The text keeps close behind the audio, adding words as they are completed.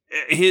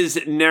his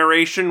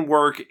narration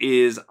work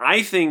is,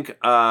 I think,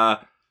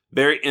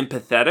 very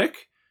empathetic.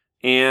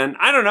 And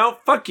I don't know,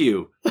 fuck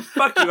you.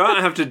 Fuck you, I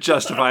don't have to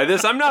justify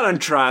this. I'm not on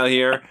trial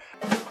here.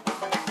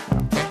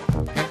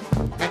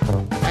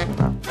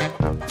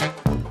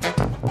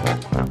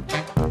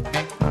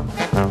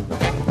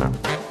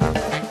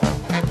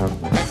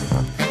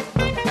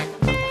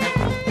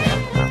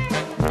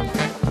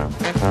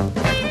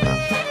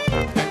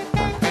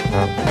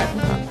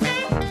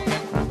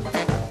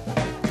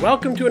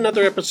 Welcome to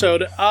another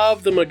episode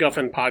of the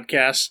MacGuffin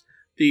Podcast,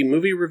 the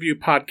movie review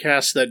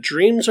podcast that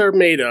dreams are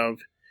made of.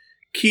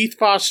 Keith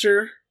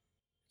Foster,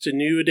 it's a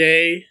new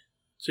day,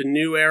 it's a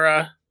new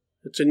era,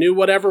 it's a new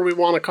whatever we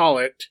want to call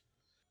it.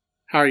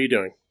 How are you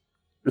doing?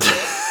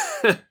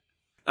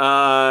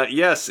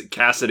 Yes,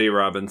 Cassidy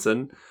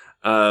Robinson.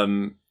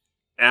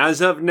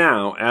 As of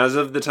now, as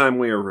of the time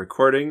we are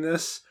recording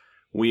this,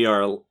 we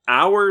are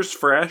hours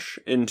fresh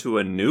into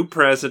a new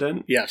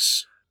president.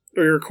 Yes.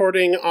 We're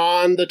recording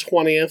on the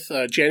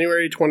 20th,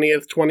 January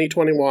 20th,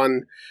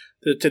 2021.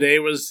 Today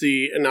was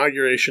the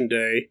inauguration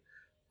day.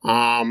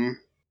 The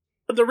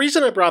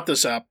reason I brought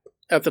this up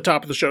at the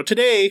top of the show,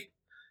 today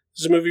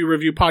is a movie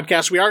review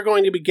podcast. We are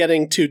going to be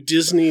getting to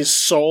Disney's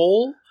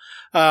Soul,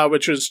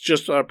 which was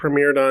just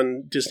premiered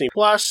on Disney+,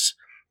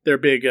 their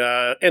big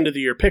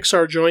end-of-the-year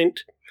Pixar joint.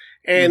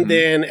 And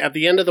then at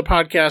the end of the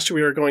podcast,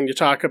 we are going to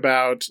talk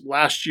about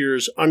last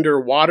year's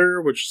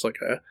Underwater, which is like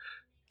a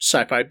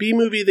sci-fi B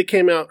movie that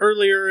came out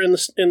earlier in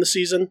the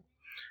season.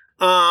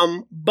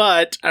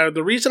 But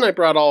the reason I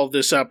brought all of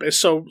this up is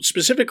so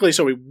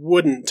we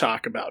wouldn't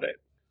talk about it.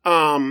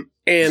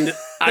 And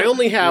I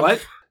only have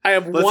What? I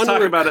have Let's one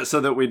talk about it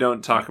so that we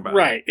don't talk about it.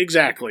 Right,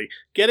 exactly.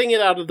 Getting it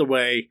out of the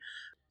way.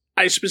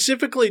 I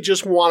specifically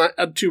just want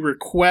to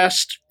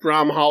request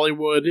from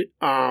Hollywood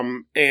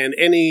and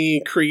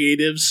any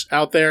creatives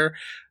out there,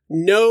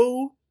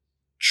 no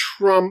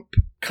Trump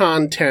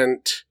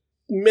content,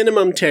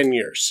 minimum 10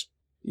 years.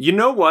 You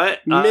know what?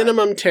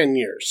 Minimum 10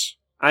 years.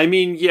 I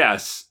mean,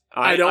 yes.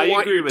 I don't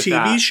want agree your with TV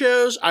that.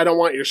 shows. I don't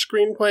want your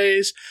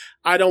screenplays.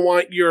 I don't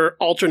want your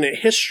alternate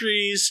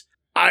histories.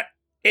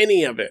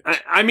 Any of it.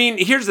 I mean,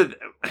 here's the...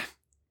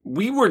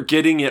 We were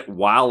getting it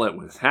while it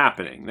was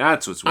happening.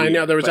 That's what's weird. I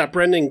know. There was that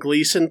Brendan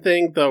Gleeson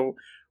thing, though.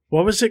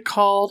 What was it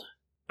called?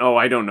 Oh,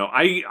 I don't know.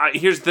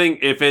 Here's the thing.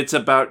 If it's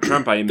about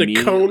Trump, I The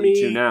immediately Comey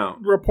tune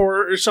out.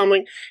 report or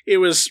something. It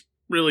was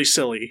really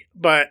silly,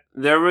 but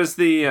There was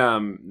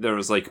there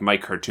was like My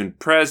Cartoon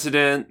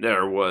President.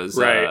 There was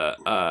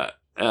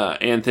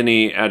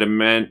Anthony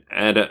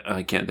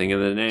I can't think of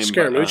the name.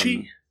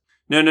 Scaramucci?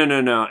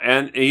 No.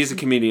 And he's a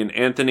comedian.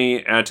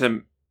 Anthony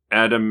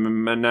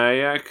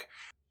Adamaniak.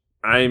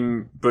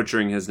 I'm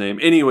butchering his name.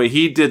 Anyway,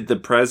 he did the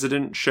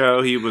President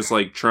show. He was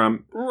like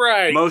Trump.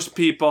 right. Most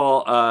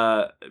people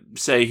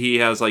say he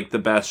has like the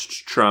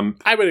best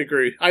Trump. I would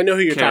agree. I know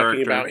who you're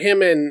talking character. about.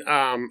 Him and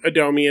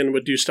Adomian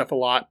would do stuff a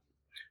lot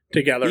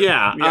together.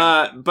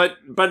 Yeah. But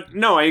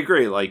no, I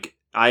agree. Like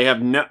I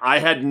had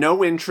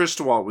no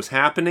interest while it was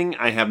happening.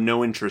 I have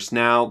no interest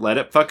now. Let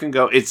it fucking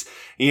go. It's,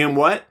 you know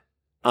what?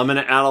 I'm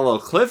gonna add a little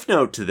cliff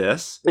note to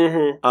this.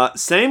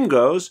 Same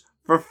goes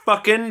for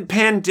fucking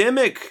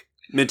pandemic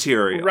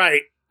material.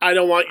 Right. I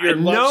don't want your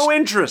no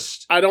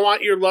interest. I don't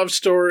want your love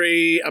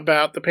story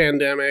about the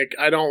pandemic.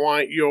 I don't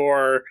want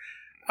your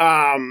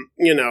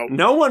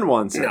No one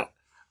wants it. No.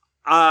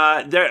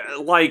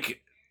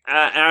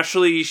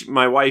 Ashley,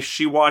 my wife,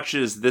 she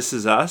watches This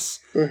Is Us,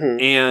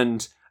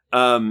 and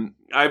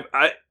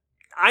I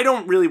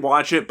don't really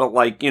watch it, but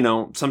like,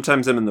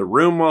 sometimes I'm in the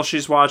room while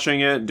she's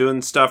watching it,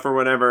 doing stuff or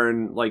whatever,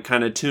 and like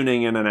kind of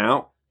tuning in and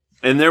out.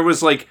 And there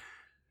was like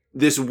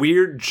this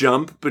weird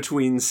jump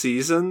between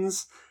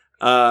seasons,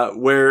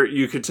 where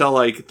you could tell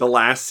like the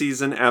last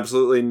season,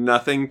 absolutely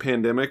nothing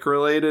pandemic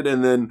related.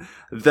 And then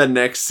the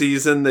next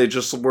season, they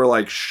just were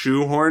like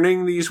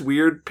shoehorning these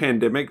weird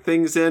pandemic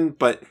things in.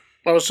 But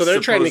so they're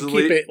trying to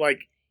keep it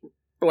like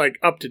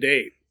up to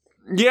date.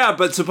 Yeah,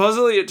 but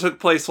supposedly it took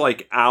place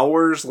like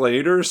hours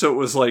later. So it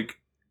was like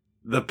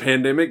the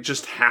pandemic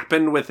just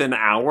happened within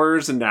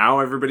hours and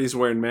now everybody's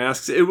wearing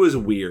masks. It was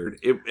weird.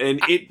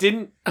 It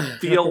didn't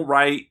feel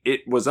right.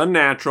 It was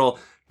unnatural.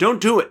 Don't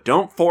do it.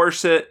 Don't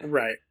force it.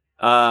 Right.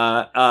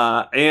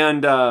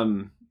 And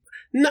I'm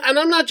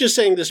not just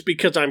saying this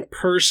because I'm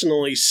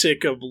personally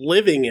sick of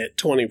living it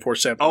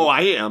 24/7. Oh,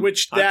 I am.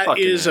 Which that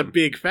is a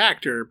big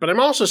factor. But I'm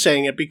also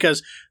saying it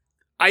because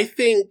I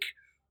think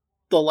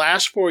the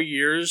last 4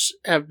 years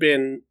have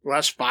been,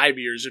 last 5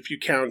 years, if you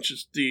count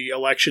just the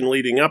election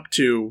leading up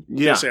to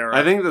this era.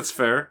 I think that's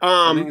fair.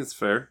 I think it's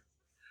fair.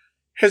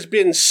 Has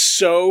been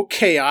so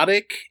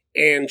chaotic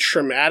and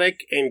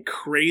traumatic and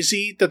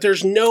crazy that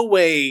there's no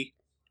way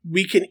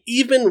we can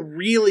even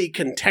really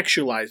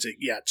contextualize it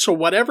yet. So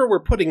whatever we're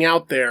putting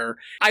out there,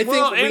 I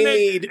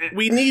think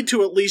we need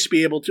to at least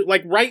be able to,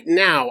 like right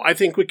now, I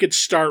think we could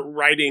start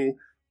writing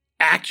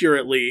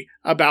accurately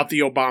about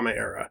the Obama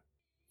era.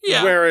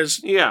 Yeah.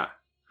 Whereas, yeah,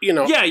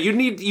 you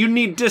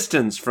need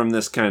distance from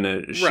this kind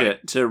of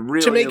shit to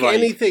really to make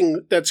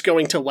anything that's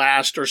going to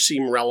last or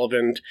seem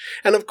relevant.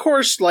 And of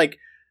course, like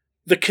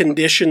the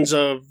conditions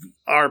of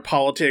our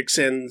politics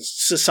and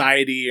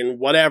society and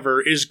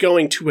whatever is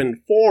going to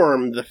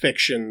inform the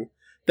fiction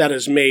that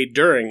is made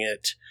during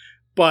it.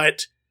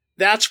 But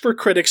that's for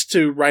critics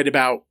to write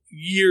about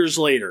years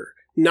later,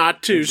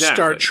 not to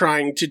start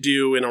trying to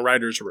do in a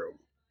writer's room.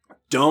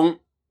 Don't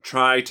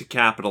try to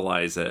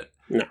capitalize it.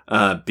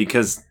 No.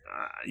 Because,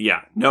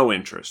 no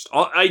interest.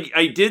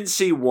 I did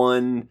see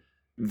one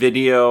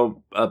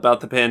video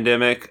about the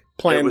pandemic.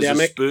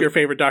 Plandemic, your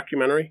favorite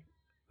documentary?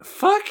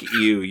 Fuck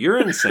you. You're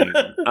insane.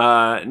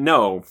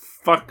 No,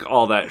 fuck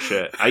all that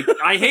shit.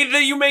 I hate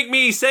that you make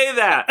me say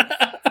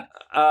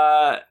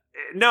that.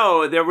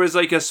 No, there was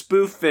like a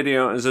spoof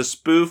video. It was a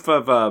spoof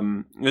of,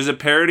 it was a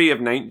parody of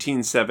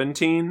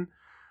 1917.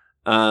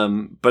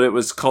 But it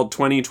was called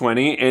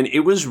 2020, and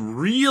it was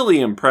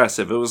really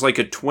impressive. It was like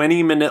a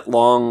 20-minute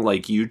long,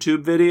 like,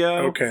 YouTube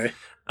video. Okay.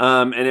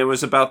 And it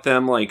was about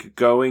them, like,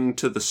 going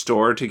to the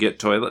store to get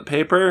toilet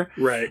paper.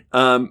 Right.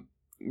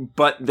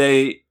 But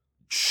they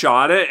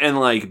shot it and,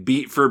 like,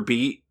 beat for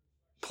beat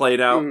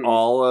played out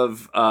all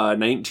of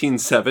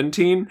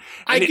 1917.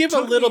 I give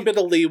a little bit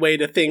of leeway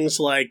to things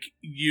like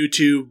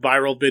YouTube,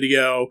 viral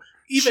video,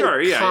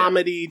 even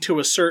comedy to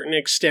a certain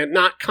extent.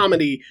 Not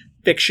comedy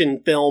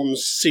fiction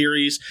films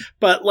series,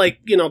 but, like,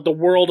 you know, the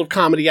world of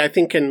comedy, I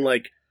think, can,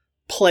 like,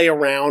 play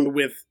around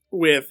with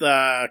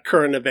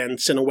current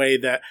events in a way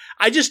that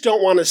I just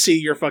don't want to see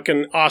your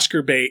fucking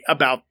Oscar bait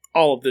about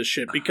all of this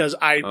shit, because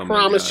I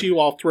promise you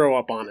I'll throw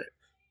up on it.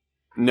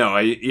 No,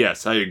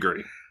 yes, I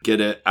agree.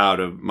 Get it out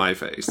of my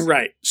face.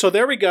 Right. So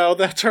there we go.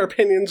 That's our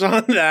opinions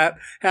on that.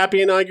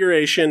 Happy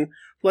inauguration.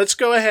 Let's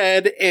go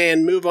ahead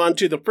and move on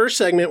to the first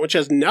segment, which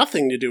has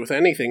nothing to do with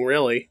anything,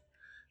 really.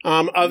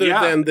 Other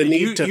than the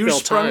need to fill time. You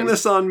sprung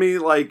this on me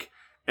like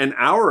an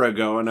hour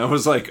ago, and I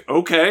was like,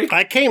 okay.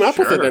 I came up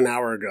with it an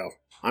hour ago.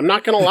 I'm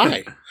not going to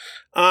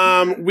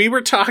lie. We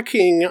were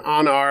talking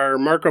on our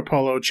Marco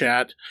Polo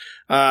chat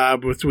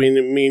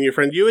between me and your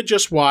friend. You had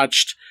just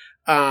watched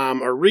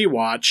or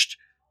rewatched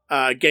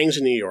Gangs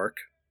of New York.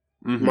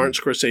 Mm-hmm. Martin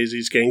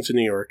Scorsese's Gangs of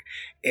New York.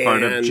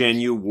 Part of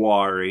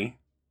January.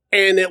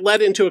 And it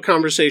led into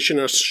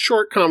a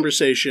short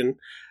conversation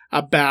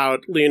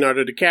about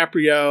Leonardo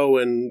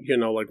DiCaprio and, you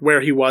know, like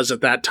where he was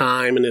at that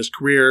time in his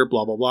career,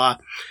 blah, blah, blah.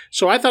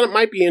 So I thought it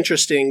might be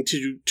interesting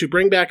to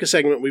bring back a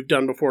segment we've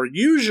done before,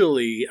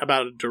 usually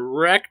about a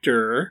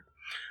director.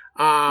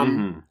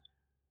 But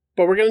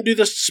we're going to do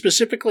this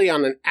specifically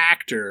on an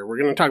actor. We're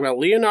going to talk about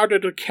Leonardo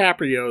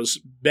DiCaprio's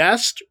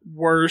best,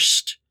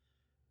 worst,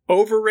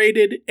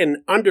 overrated, and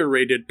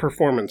underrated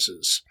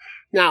performances.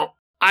 Now,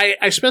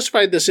 I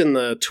specified this in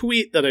the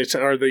tweet that I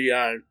sent, or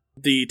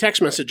the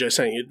text message I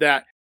sent you,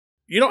 that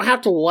you don't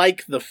have to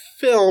like the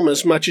film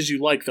as much as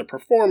you like the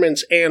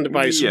performance and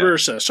vice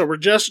versa. So we're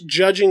just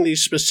judging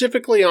these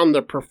specifically on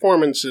the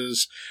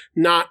performances,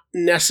 not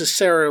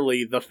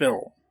necessarily the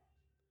film.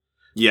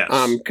 Yes.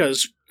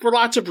 Because for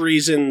lots of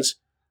reasons,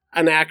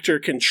 an actor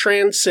can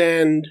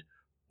transcend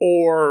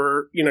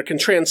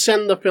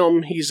the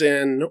film he's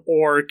in,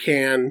 or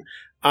can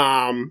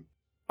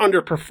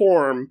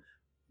underperform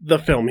the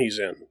film he's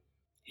in.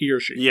 He or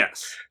she.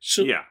 Yes.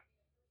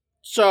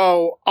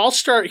 So I'll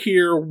start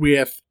here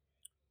with,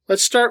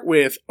 let's start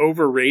with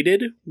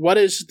overrated. What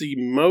is the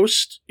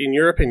most, in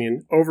your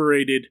opinion,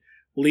 overrated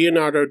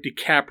Leonardo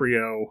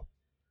DiCaprio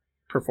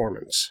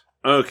performance?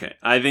 Okay,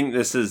 I think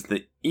this is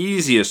the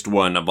easiest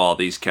one of all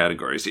these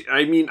categories.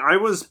 I mean, I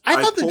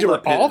thought that they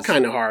were all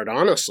kind of hard,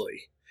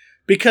 honestly,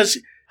 because,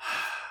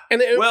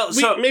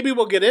 maybe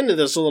we'll get into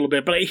this a little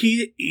bit, but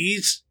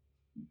he's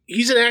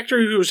an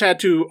actor who's had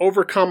to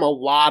overcome a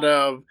lot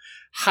of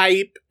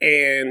hype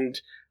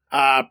and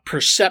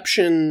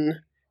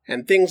perception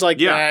and things like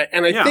that.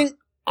 And I think,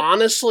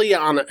 honestly,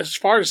 as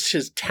far as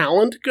his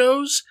talent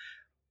goes,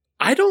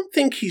 I don't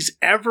think he's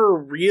ever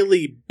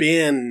really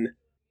been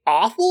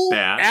awful.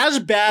 As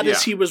bad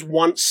as he was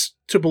once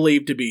to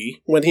believe to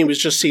be, when he was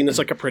just seen as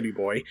like a pretty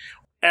boy.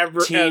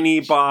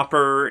 Teeny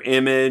bopper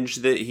image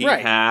that he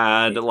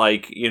had,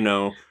 like, you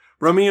know,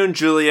 Romeo and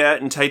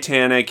Juliet and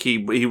Titanic,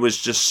 he was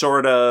just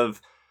sort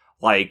of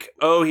like,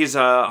 oh, he's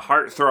a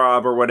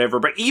heartthrob or whatever.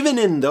 But even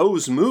in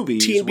those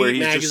movies where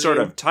he's just sort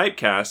of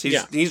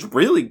typecast, he's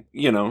really,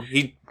 you know,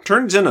 he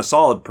turns in a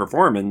solid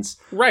performance.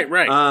 Right.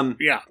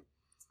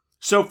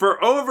 So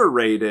for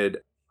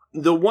overrated,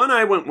 the one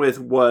I went with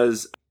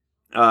was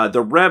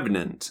The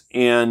Revenant.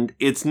 And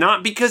it's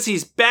not because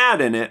he's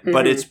bad in it,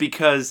 but it's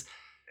because,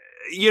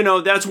 you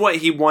know, that's what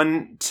he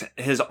won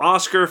his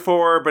Oscar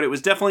for, but it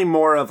was definitely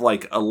more of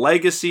like a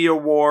legacy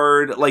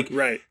award. Like,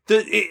 and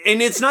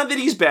it's not that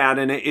he's bad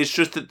in it, it's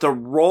just that the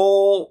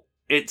role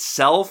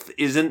itself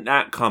isn't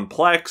that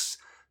complex.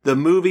 The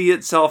movie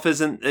itself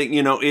isn't,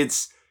 you know,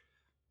 it's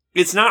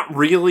not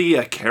really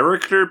a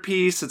character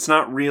piece. It's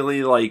not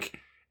really like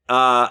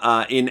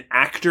an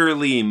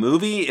actorly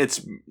movie.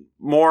 It's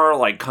more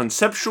like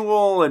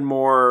conceptual and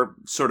more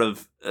sort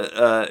of,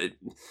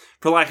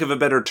 for lack of a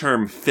better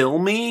term,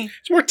 filmy.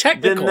 It's more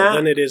technical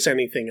than it is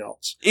anything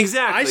else.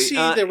 Exactly. I see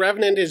The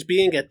Revenant as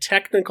being a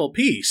technical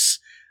piece.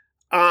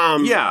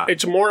 Yeah.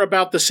 It's more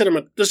about the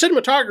cinema. The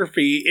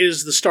cinematography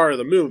is the star of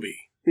the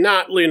movie,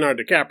 not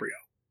Leonardo DiCaprio.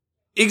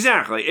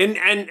 Exactly.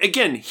 And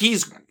again,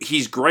 he's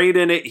great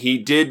in it. He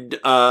did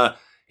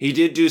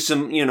do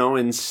some,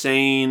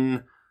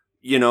 insane,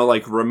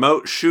 like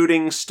remote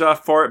shooting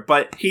stuff for it,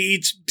 but he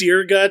eats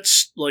deer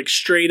guts like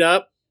straight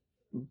up.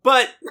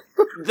 But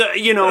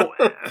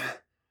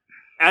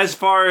as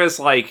far as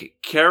like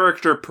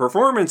character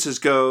performances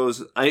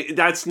goes,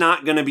 that's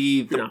not going to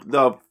be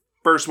the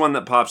first one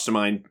that pops to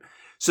mind.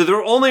 So the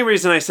only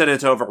reason I said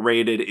it's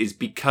overrated is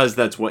because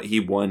that's what he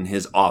won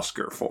his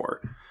Oscar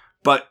for.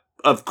 But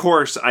of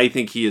course, I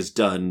think he has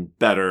done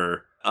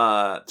better,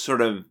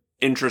 sort of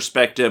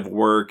introspective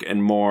work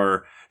and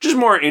more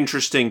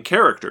interesting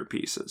character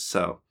pieces.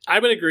 So I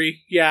would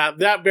agree. Yeah,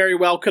 that very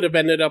well could have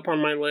ended up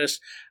on my list.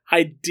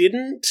 I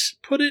didn't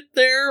put it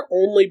there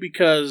only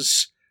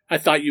because I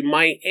thought you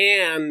might,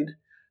 and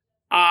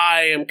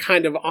I am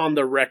kind of on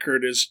the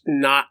record as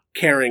not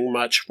caring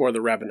much for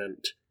The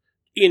Revenant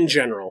in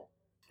general.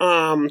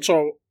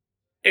 So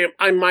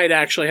I might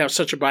actually have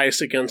such a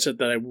bias against it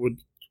that I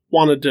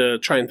wanted to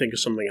try and think of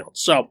something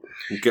else. So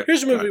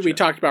here's a movie we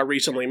talked about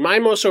recently. My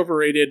most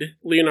overrated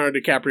Leonardo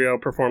DiCaprio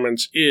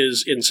performance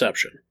is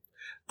Inception.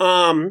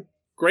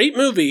 Great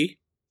movie.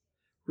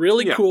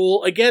 Really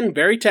cool. Again,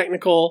 very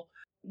technical.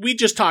 We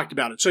just talked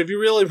about it. So if you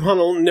really want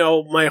to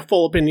know my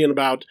full opinion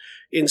about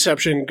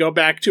Inception, go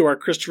back to our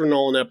Christopher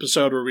Nolan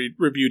episode where we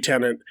review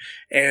Tenet,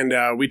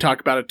 and we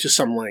talk about it to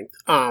some length.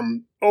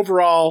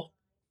 Overall,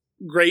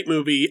 great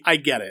movie. I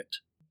get it.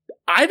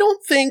 I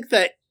don't think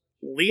that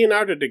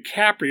Leonardo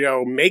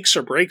DiCaprio makes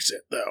or breaks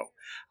it, though.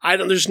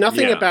 There's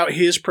nothing about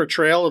his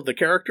portrayal of the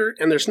character,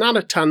 and there's not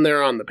a ton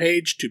there on the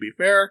page, to be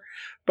fair,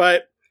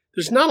 but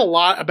there's not a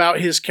lot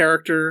about his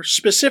character,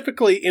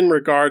 specifically in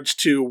regards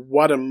to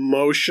what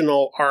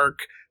emotional arc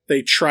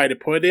they try to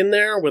put in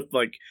there with,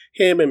 like,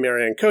 him and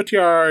Marianne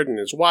Cotillard and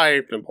his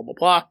wife and blah, blah,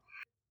 blah.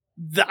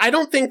 I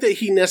don't think that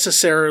he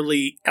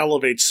necessarily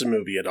elevates the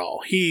movie at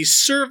all. He's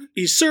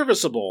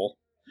serviceable.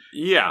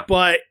 Yeah.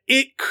 But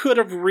it could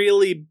have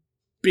really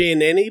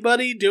been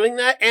anybody doing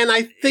that. And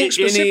I think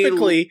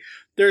specifically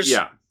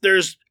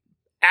there's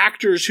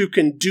actors who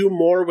can do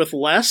more with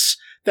less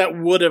that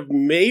would have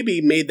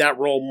maybe made that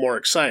role more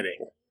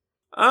exciting.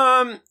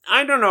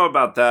 I don't know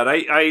about that.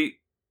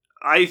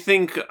 I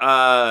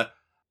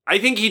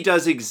think he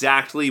does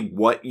exactly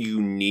what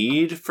you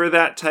need for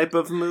that type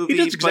of movie. He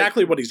does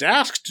exactly what he's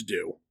asked to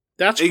do.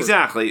 That's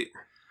exactly.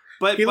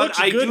 But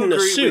I do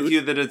agree with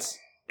you that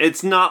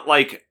it's not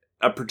like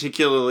a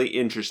particularly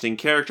interesting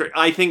character.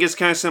 I think it's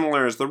kind of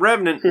similar as The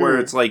Revenant, where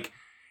it's like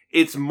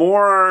it's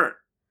more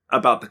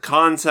about the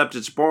concept,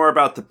 it's more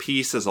about the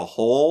piece as a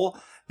whole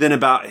than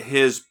about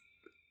his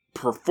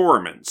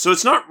performance. So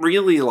it's not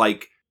really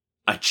like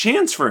a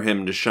chance for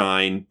him to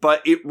shine,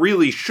 but it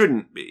really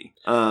shouldn't be.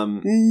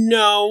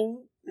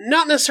 No,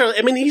 not necessarily.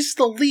 I mean, he's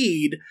the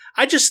lead.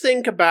 I just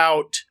think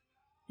about,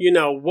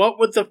 what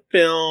would the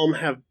film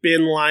have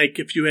been like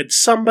if you had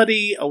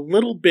somebody a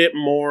little bit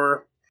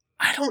more,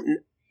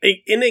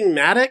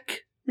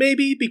 enigmatic,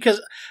 maybe?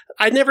 Because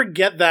I never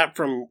get that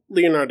from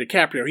Leonardo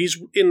DiCaprio.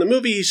 In the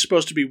movie, he's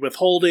supposed to be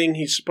withholding,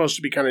 he's supposed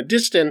to be kind of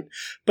distant,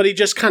 but he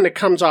just kind of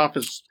comes off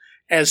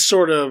as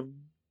sort of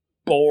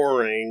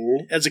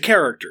boring as a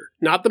character.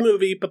 Not the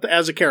movie, but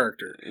as a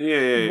character.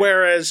 Yeah.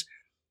 Whereas,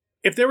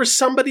 if there was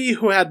somebody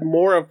who had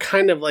more of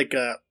kind of like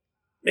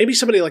maybe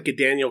somebody like a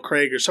Daniel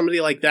Craig or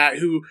somebody like that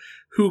who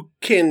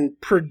can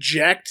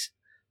project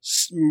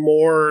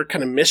more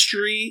kind of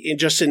mystery in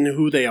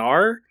who they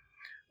are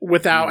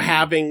without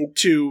having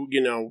to,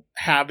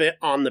 have it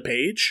on the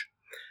page.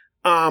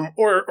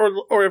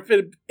 Or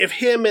if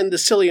him and the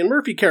Cillian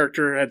Murphy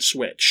character had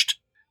switched.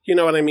 You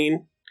know what I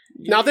mean?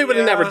 Now, they would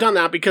have never done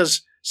that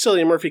because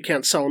Cillian Murphy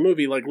can't sell a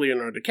movie like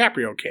Leonardo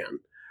DiCaprio can.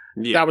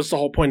 Yeah. That was the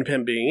whole point of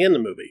him being in the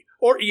movie.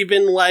 Or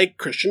even like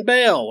Christian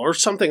Bale or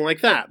something like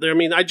that. I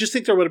mean, I just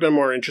think there would have been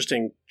more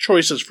interesting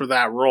choices for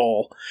that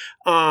role.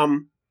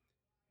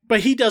 But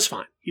he does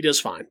fine.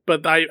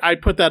 But I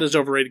put that as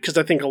overrated because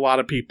I think a lot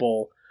of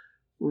people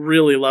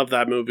really love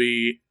that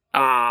movie.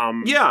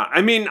 Yeah,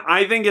 I mean,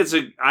 I think it's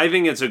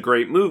a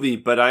great movie,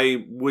 but I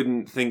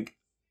don't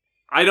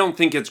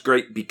think it's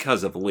great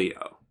because of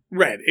Leo.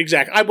 Right,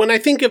 exactly. When I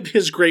think of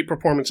his great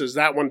performances,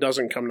 that one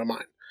doesn't come to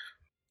mind.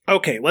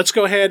 Okay, let's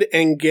go ahead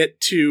and get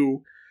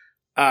to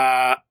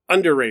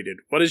underrated.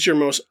 What is your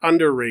most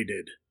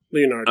underrated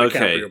Leonardo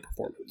DiCaprio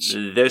performance?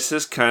 This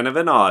is kind of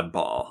an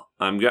oddball.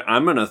 I'm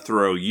going to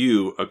throw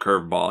you a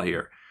curveball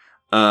here.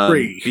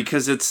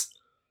 Because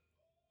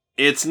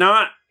it's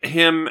not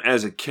him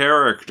as a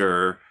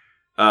character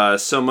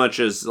so much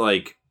as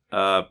like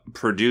a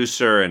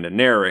producer and a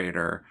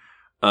narrator.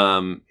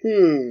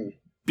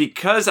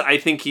 Because I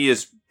think he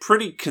is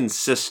pretty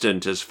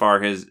consistent as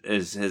far as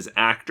his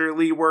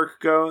actorly work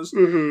goes.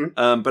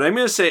 Mm-hmm. But I'm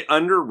going to say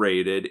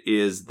underrated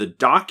is the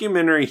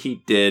documentary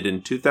he did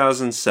in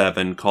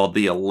 2007 called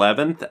The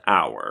 11th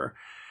Hour.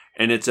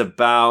 And it's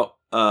about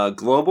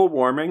global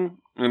warming.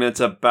 And it's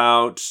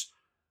about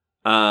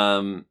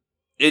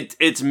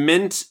it's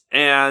meant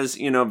as,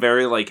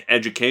 very like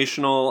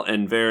educational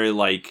and very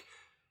like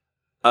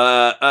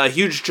a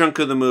huge chunk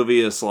of the movie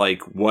is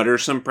like, what are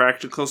some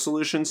practical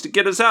solutions to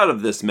get us out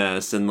of this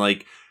mess? And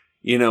like,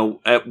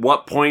 at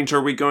what point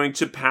are we going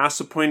to pass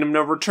a point of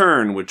no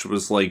return, which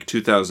was like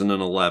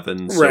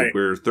 2011. So Right.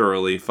 we're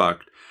thoroughly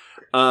fucked.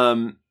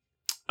 And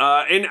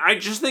I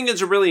just think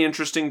it's a really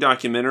interesting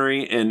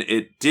documentary, and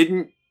it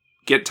didn't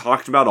get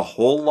talked about a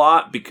whole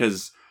lot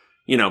because,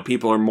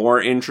 people are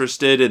more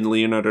interested in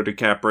Leonardo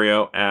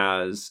DiCaprio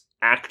as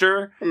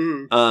actor.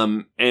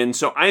 Mm. And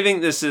so I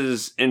think this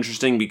is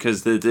interesting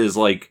because it is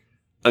like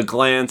a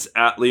glance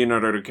at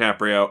Leonardo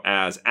DiCaprio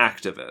as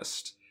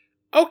activist.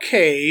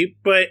 Okay,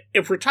 but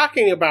if we're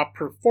talking about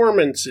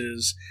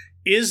performances,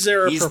 is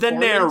there a He's the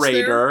performance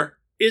narrator.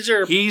 there?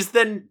 Is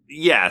there?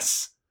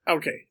 Yes.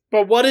 Okay,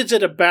 but what is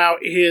it about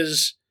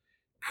his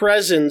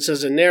presence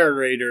as a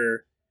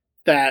narrator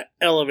that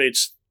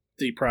elevates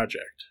the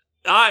project?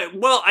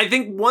 Well, I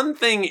think one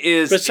thing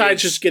is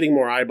Besides just getting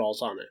more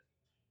eyeballs on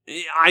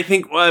it. I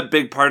think a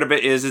big part of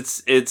it is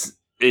it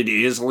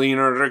is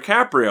Leonardo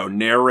DiCaprio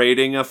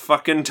narrating a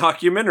fucking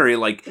documentary.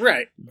 Like,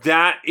 Right.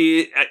 that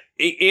is,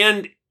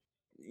 and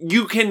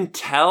you can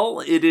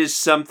tell it is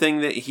something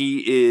that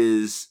he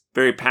is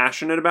very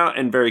passionate about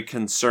and very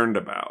concerned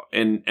about.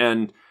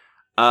 And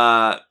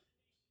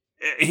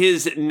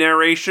his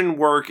narration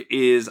work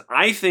is,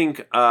 I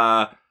think,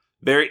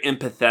 very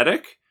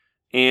empathetic.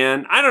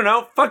 And I don't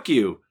know, fuck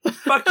you.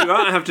 Fuck you. I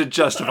don't have to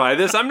justify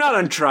this. I'm not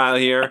on trial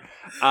here.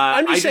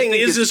 I'm just saying,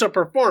 think is this a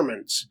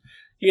performance?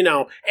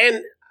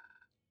 And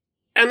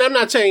I'm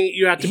not saying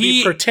you have to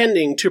be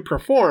pretending to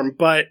perform,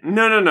 but...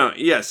 No.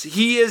 Yes,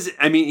 he is.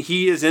 I mean,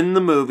 he is in the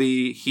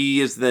movie.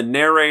 He is the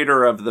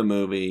narrator of the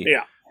movie.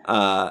 Yeah.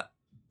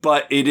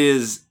 But it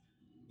is,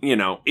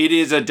 it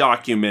is a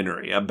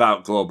documentary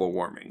about global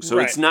warming. So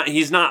Right.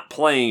 he's not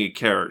playing a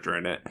character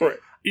in it. Right.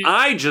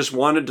 I just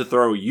wanted to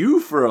throw you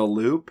for a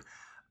loop,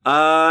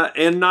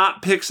 and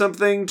not pick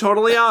something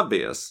totally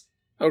obvious.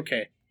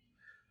 Okay.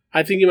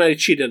 I think you might have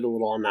cheated a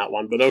little on that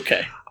one, but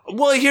okay.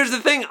 Well, here's the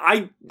thing.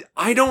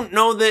 I don't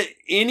know that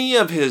any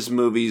of his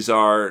movies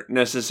are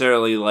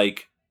necessarily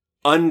like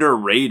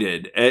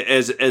underrated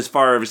as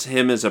far as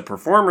him as a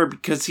performer,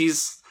 because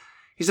he's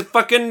a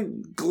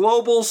fucking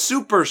global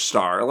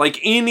superstar. Like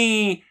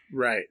any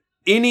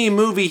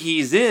movie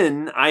he's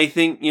in, I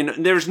think,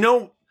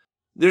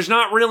 there's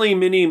not really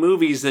many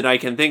movies that I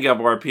can think of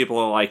where people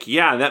are like,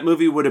 yeah, that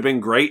movie would have been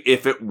great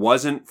if it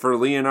wasn't for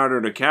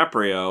Leonardo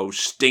DiCaprio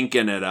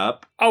stinking it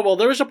up. Oh, well,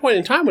 there was a point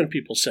in time when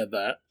people said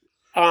that.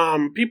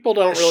 People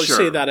don't really Sure.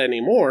 say that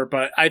anymore,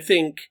 but I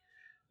think,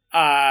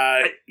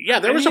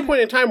 there was a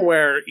point in time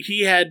where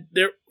he had,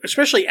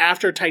 especially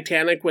after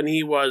Titanic, when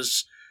he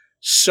was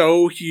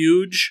so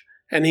huge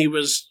and he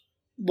was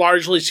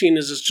largely seen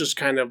as this just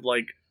kind of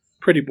like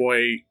pretty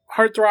boy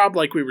heartthrob,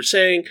 like we were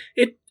saying,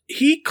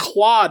 he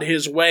clawed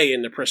his way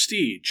into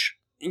prestige.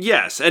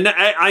 Yes, and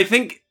I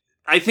think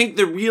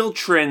the real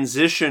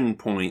transition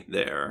point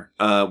there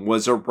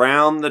was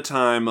around the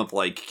time of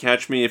like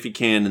Catch Me If You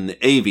Can and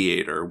The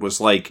Aviator, was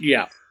like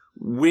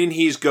when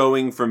he's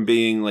going from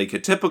being like a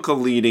typical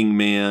leading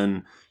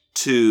man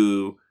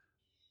to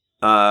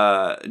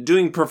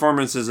doing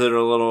performances that are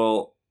a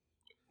little,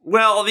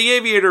 well, The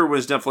Aviator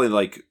was definitely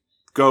like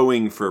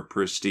going for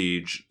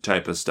prestige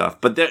type of stuff,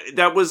 but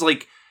that was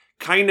like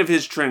kind of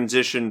his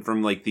transition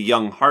from like the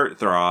young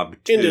heartthrob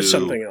into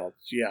something else.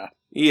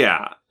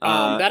 Yeah.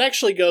 That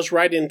actually goes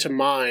right into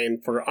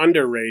mine for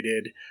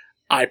underrated.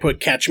 I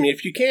put Catch Me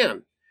If You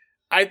Can.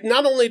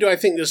 Not only do I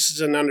think this is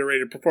an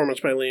underrated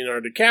performance by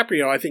Leonardo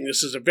DiCaprio, I think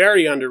this is a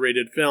very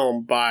underrated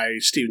film by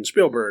Steven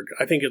Spielberg.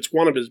 I think it's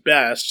one of his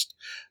best,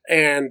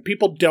 and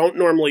people don't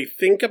normally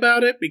think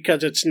about it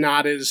because it's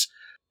not as,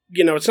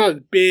 it's not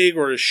as big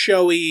or as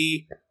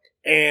showy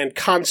and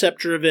concept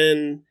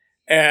driven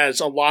as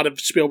a lot of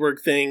Spielberg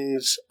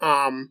things.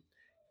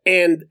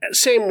 And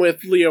same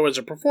with Leo as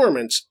a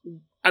performance.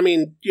 I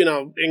mean,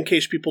 in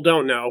case people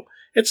don't know,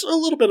 it's a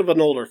little bit of an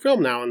older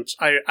film now. And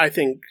I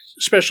think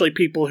especially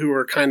people who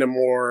are kind of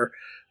more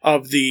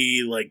of the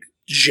like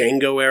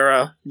Django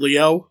era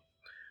Leo,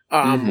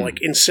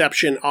 like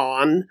Inception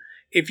on.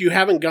 If you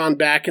haven't gone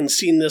back and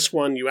seen this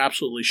one, you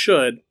absolutely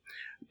should.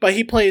 But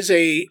he plays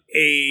a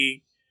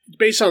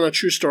based on a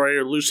true story,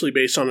 or loosely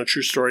based on a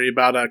true story,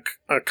 about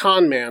a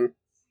con man,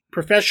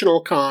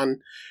 professional con,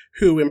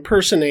 who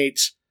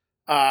impersonates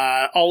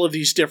all of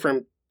these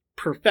different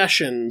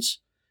professions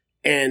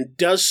and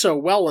does so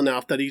well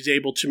enough that he's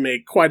able to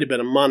make quite a bit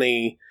of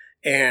money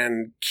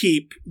and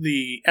keep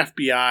the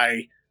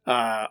FBI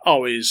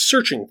always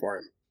searching for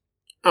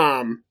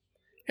him.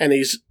 And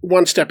he's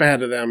one step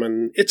ahead of them,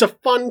 and it's a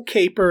fun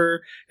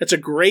caper. It's a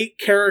great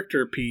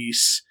character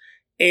piece,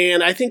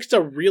 and I think it's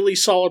a really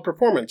solid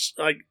performance.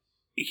 Like,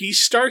 he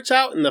starts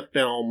out in the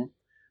film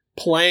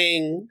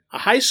playing a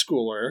high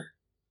schooler,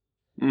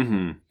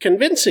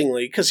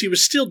 convincingly, because he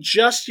was still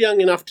just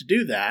young enough to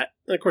do that.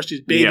 And of course,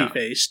 he's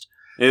baby-faced.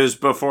 It was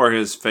before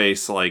his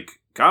face, like,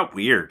 got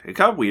weird. It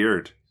got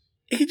weird.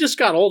 He just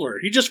got older.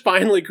 He just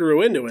finally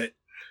grew into it.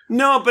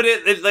 No, but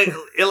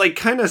it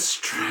kind of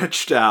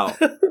stretched out.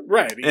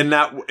 Right. In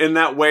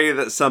that way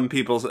that some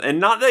people, and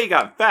not that he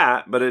got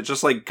fat, but it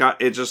just went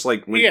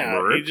Yeah,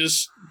 blur. he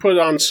just put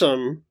on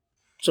some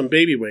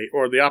baby weight,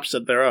 or the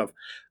opposite thereof.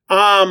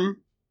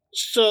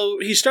 So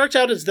he starts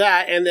out as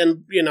that, and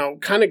then,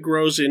 kind of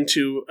grows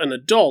into an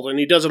adult, and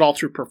he does it all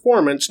through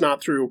performance,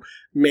 not through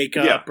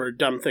makeup or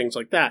dumb things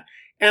like that.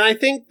 And I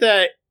think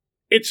that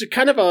it's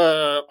kind of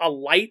a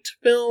light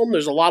film.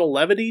 There's a lot of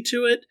levity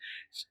to it.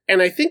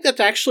 And I think that's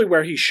actually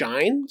where he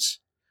shines.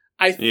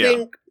 I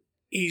think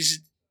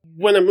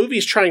when a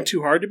movie's trying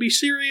too hard to be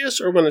serious,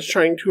 or when it's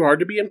trying too hard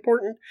to be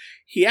important,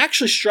 he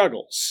actually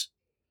struggles.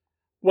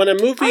 When a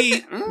movie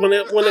when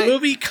a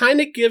movie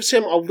kind of gives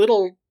him a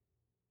little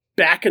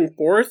back and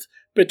forth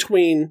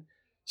between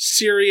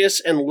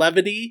serious and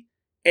levity,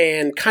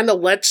 and kind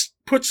of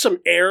put some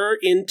air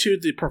into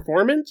the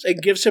performance,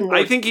 and gives him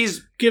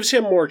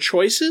more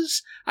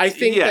choices. I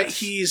think that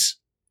he's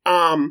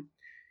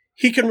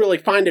he can really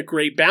find a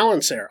great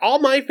balance there. All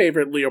my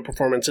favorite Leo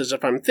performances,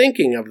 if I'm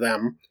thinking of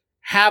them,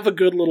 have a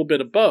good little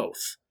bit of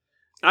both.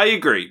 I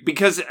agree,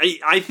 because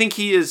I think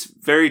he is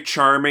very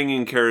charming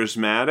and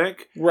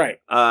charismatic. Right.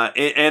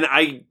 And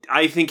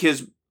I think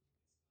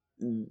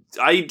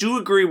I do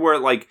agree where,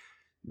 like,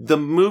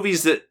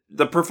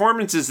 the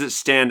performances that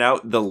stand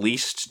out the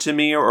least to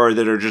me, or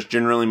that are just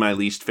generally my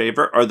least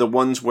favorite, are the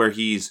ones where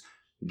he's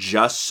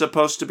just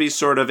supposed to be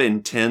sort of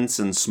intense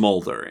and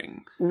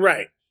smoldering.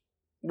 Right.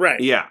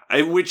 Right. Yeah.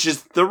 Which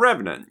is The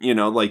Revenant,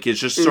 it's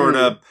just sort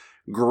of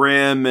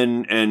grim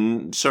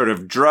and sort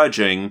of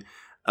drudging.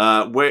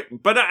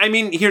 But I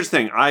mean, here's the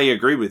thing. I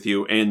agree with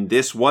you, and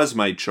this was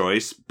my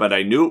choice, but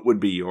I knew it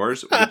would be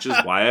yours, which is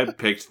why I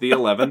picked The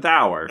 11th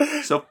Hour.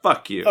 So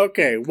fuck you.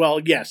 Okay, well,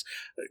 yes.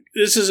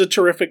 This is a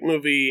terrific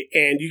movie,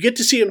 and you get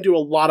to see him do a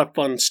lot of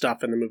fun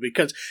stuff in the movie,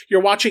 because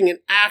you're watching an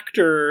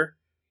actor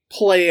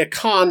play a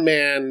con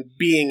man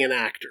being an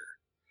actor.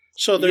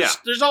 So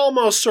there's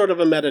almost sort of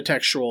a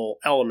metatextual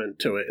element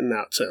to it in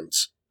that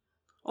sense.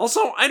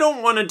 Also, I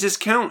don't want to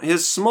discount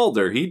his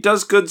smolder. He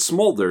does good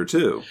smolder,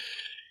 too.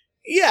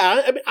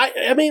 Yeah,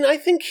 I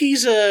think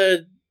he's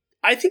and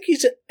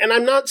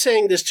I'm not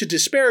saying this to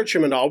disparage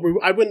him at all.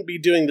 I wouldn't be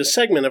doing this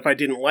segment if I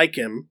didn't like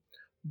him.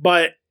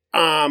 But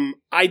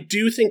I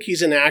do think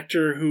he's an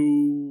actor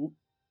who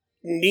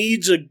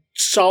needs a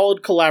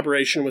solid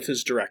collaboration with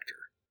his director.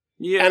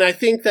 Yeah. And I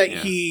think that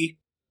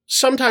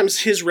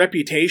sometimes his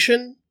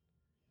reputation,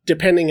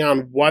 depending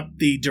on what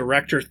the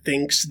director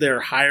thinks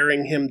they're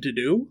hiring him to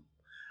do,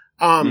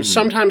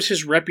 sometimes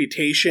his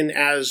reputation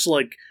as,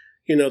 like,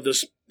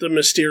 the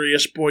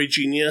mysterious boy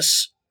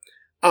genius,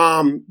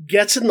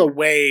 gets in the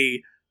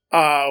way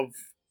of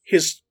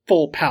his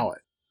full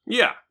palette.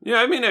 Yeah.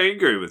 I mean, I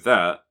agree with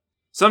that.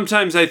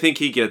 Sometimes I think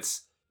he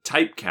gets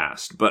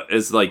typecast, but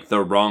is, like,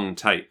 the wrong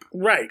type.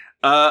 Right.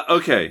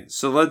 Okay,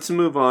 so let's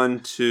move on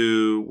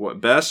to what,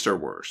 best or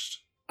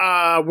worst?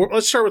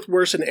 Let's start with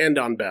worst and end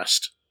on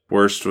best.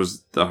 Worst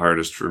was the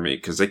hardest for me,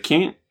 because I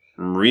can't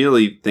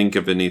really think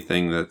of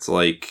anything that's,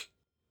 like...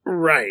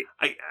 Right.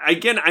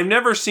 I've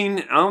never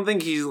seen... I don't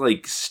think he's,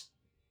 like,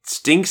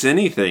 stinks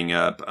anything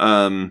up.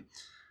 I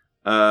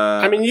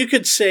mean, you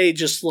could say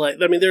just, like...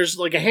 I mean, there's,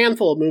 like, a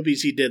handful of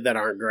movies he did that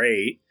aren't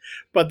great,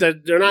 but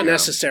they're not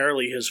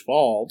necessarily his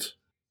fault.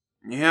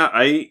 Yeah,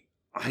 I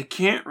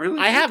can't really...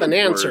 I have an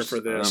answer for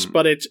this,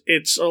 but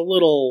it's a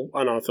little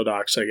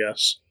unorthodox, I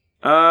guess.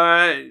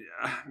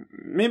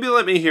 Maybe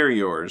let me hear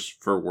yours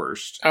for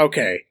worst.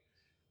 Okay.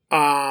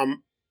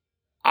 I'm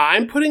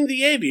putting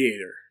The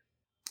Aviator.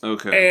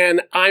 Okay.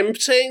 And I'm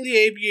saying The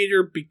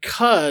Aviator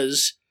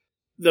because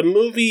the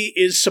movie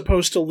is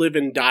supposed to live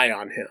and die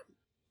on him.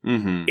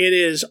 Mm-hmm. It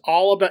is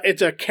all about...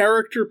 It's a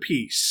character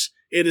piece.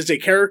 It is a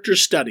character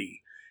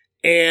study.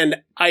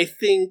 And I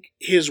think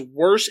his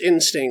worst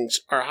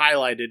instincts are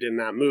highlighted in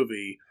that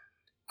movie.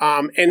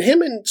 And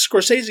him and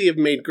Scorsese have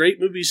made great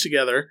movies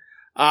together.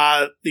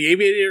 The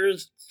Aviator,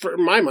 for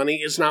my money,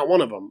 is not one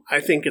of them. I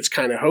think it's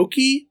kind of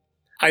hokey.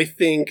 I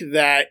think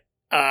that,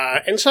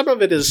 and some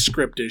of it is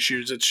script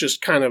issues. It's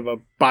just kind of a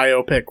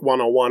biopic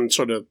 101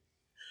 sort of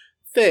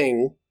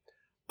thing.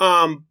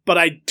 But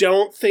I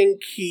don't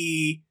think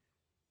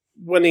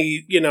when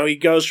he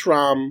goes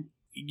from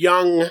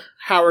young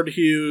Howard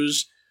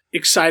Hughes,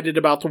 excited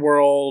about the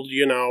world,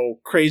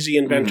 crazy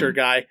inventor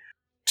guy,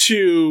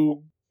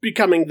 to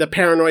becoming the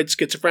paranoid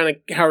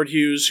schizophrenic Howard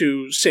Hughes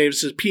who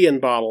saves his pee in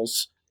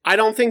bottles. I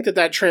don't think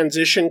that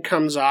transition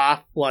comes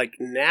off, like,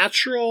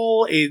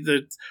 natural.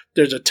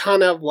 There's a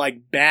ton of,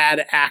 like,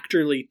 bad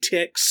actorly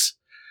tics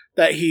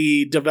that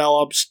he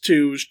develops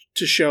to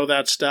show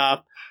that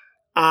stuff.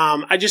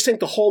 I just think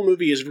the whole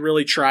movie is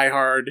really try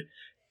hard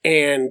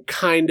and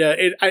kind of...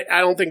 I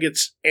don't think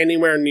it's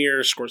anywhere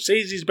near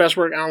Scorsese's best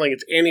work. I don't think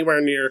it's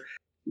anywhere near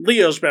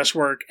Leo's best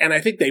work, and I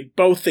think they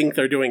both think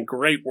they're doing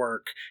great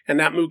work, and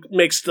that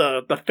makes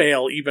the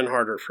fail even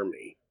harder for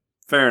me.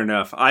 Fair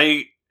enough.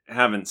 I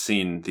haven't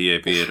seen The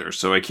Aviator,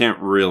 so I can't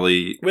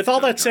really. With all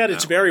that said,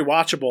 it's very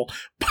watchable.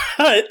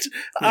 But,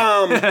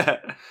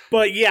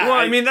 but yeah. Well,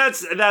 I mean,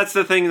 that's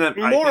the thing that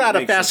more out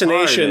of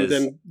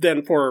fascination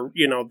than for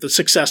the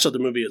success of the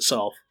movie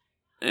itself.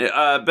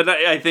 But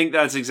I think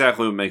that's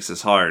exactly what makes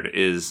this hard.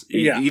 Is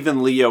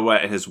even Leo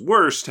at his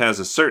worst has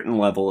a certain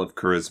level of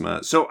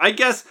charisma. So I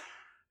guess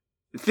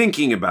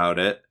thinking about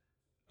it,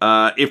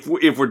 if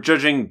we're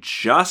judging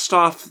just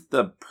off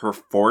the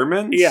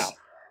performance,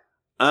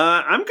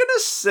 I'm gonna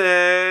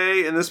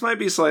say, and this might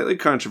be slightly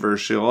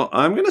controversial,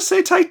 I'm gonna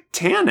say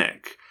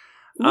Titanic.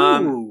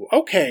 Ooh,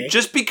 okay.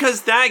 Just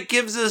because that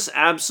gives us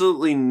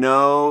absolutely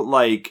no,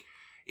 like,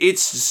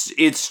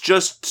 it's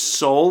just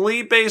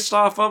solely based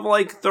off of,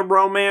 like, the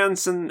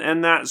romance and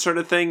that sort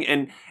of thing.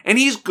 And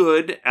he's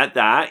good at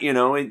that,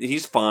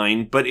 he's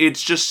fine. But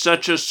it's just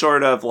such a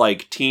sort of,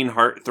 like, teen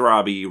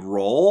heartthrobby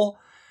role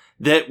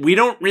that we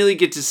don't really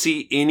get to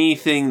see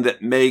anything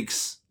that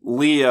makes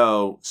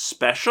Leo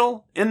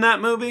special in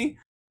that movie.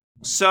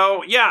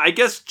 So, yeah, I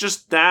guess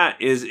just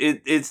that is,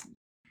 it's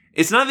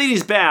not that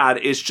he's bad,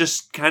 it's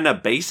just kind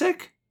of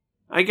basic,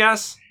 I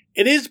guess.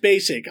 It is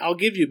basic. I'll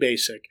give you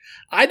basic.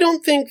 I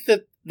don't think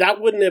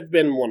that wouldn't have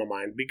been one of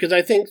mine, because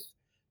I think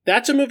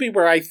that's a movie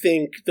where I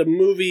think the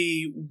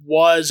movie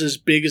was as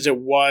big as it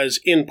was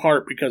in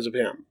part because of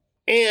him.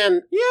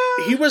 And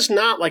he was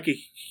not like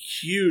a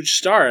huge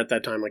star at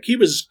that time. Like, he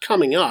was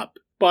coming up,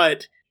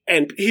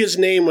 and his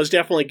name was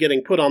definitely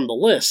getting put on the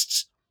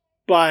lists.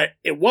 But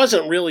it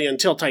wasn't really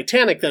until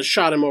Titanic that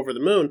shot him over the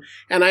moon.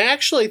 And I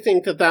actually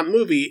think that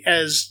movie,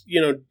 as,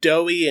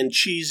 doughy and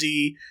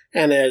cheesy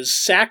and as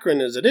saccharine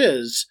as it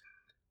is,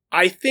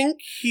 I think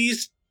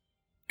he's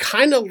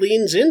kind of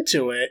leans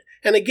into it.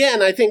 And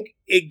again, I think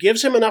it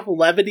gives him enough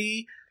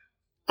levity,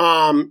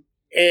 and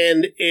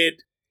it...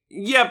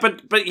 Yeah,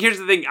 but here's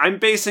the thing. I'm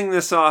basing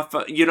this off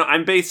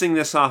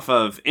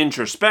of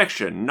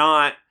introspection,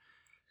 not...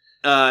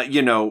 a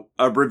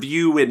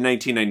review in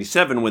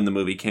 1997 when the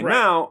movie came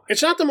out.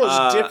 It's not the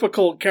most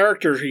difficult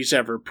character he's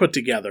ever put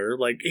together.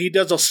 Like, he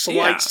does a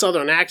slight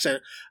Southern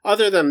accent.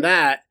 Other than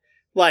that,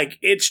 like,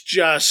 it's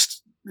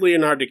just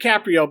Leonardo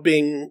DiCaprio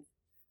being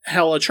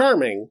hella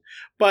charming.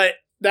 But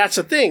that's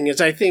the thing,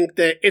 is I think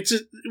that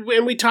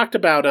and we talked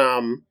about,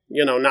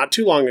 not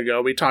too long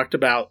ago, we talked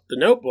about The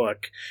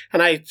Notebook.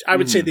 And I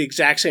would say the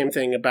exact same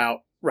thing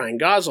about Ryan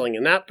Gosling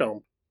in that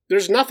film.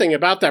 There's nothing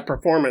about that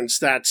performance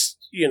that's,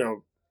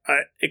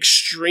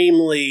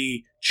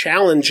 extremely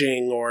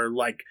challenging or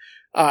like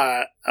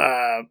but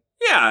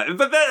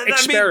that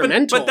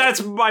experimental. But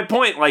that's my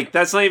point. Like,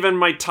 that's not even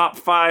my top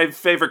 5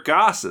 favorite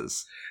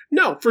Gosses.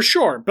 No, for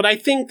sure. But I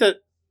think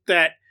that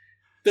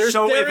there's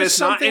if it's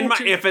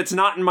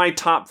not in my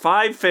top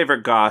 5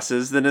 favorite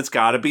Gosses, then it's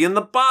got to be in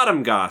the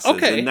bottom Gosses.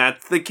 Okay, and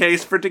that's the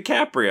case for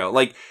DiCaprio.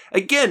 Like,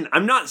 again,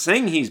 I'm not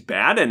saying he's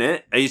bad in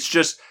it. It's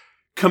just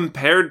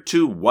compared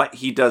to what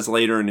he does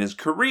later in his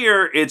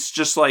career, it's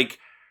just like,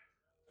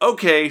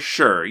 okay,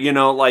 sure.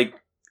 Like,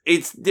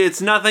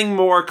 it's nothing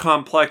more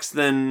complex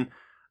than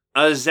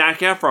a Zac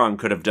Efron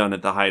could have done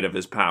at the height of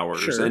his powers.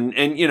 Sure. And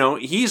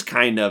he's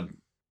kind of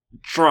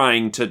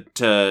trying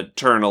to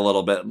turn a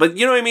little bit. But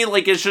you know what I mean?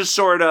 Like, it's just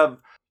sort of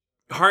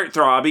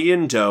heartthrobby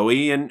and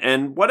doughy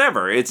and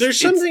whatever. There's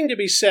something to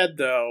be said,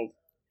 though.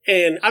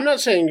 And I'm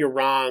not saying you're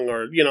wrong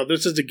or,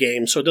 this is a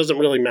game, so it doesn't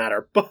really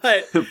matter.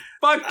 But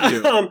fuck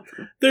you.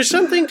 There's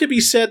something to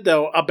be said,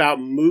 though, about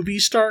movie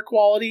star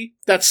quality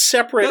that's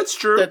separate. That's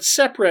true. That's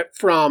separate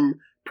from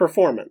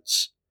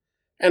performance.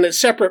 And it's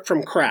separate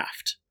from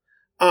craft.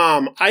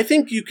 I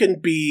think you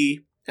can be,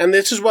 and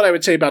this is what I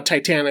would say about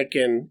Titanic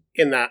in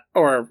that,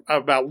 or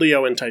about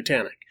Leo in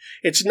Titanic.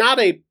 It's not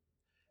a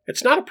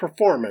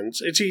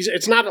performance.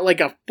 It's not like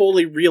a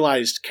fully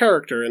realized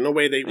character in the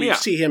way that we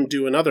see him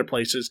do in other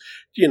places,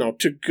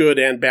 to good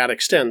and bad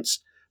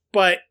extents.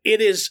 But it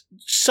is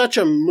such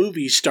a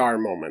movie star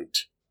moment.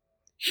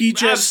 He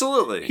just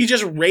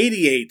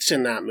radiates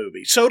in that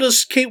movie. So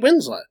does Kate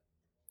Winslet.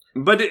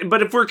 But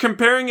if we're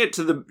comparing it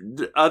to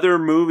the other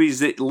movies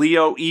that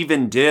Leo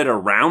even did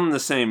around the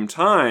same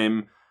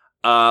time,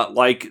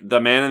 like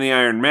The Man in the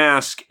Iron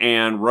Mask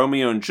and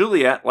Romeo and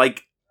Juliet,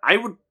 like, I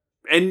would.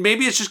 And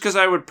maybe it's just because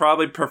I would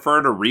probably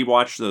prefer to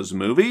rewatch those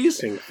movies.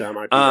 I think that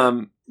might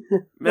be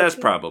that's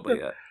probably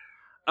it.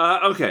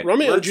 Okay.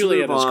 Romeo and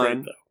Juliet is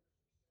great, though.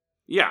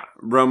 Yeah.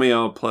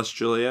 Romeo plus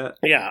Juliet.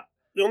 Yeah.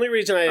 The only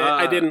reason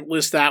I didn't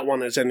list that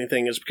one as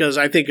anything is because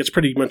I think it's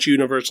pretty much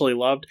universally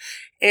loved.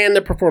 And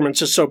the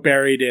performance is so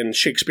buried in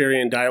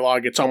Shakespearean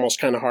dialogue, it's almost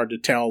kind of hard to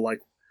tell,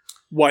 like,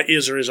 what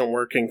is or isn't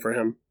working for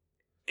him.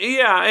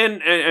 Yeah.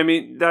 And I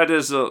mean, that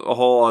is a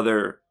whole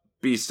other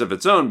beast of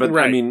its own, but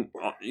right. I mean,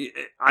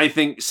 I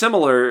think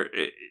similarly,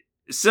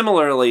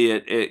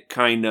 it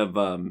kind of,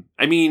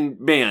 I mean,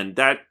 man,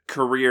 that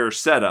career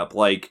setup,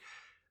 like,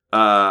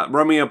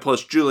 Romeo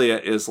plus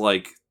Juliet is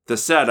like the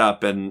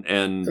setup, and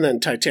then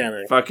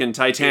Titanic. Fucking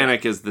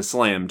Titanic is the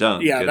slam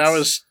dunk.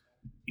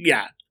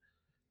 Yeah,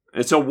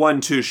 it's a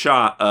 1-2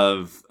 shot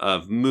of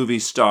movie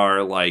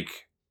star like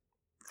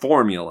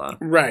formula,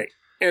 right?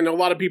 And a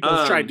lot of people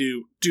have tried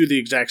to do the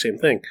exact same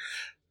thing.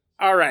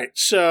 All right,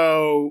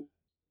 so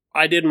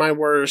I did my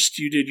worst,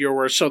 you did your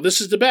worst. So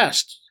this is the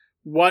best.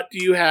 What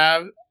do you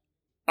have?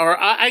 Or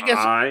I guess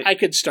I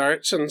could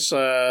start since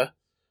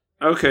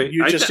okay.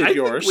 You just did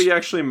yours. Think we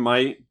actually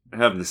might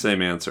have the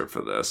same answer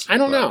for this. I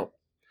don't know.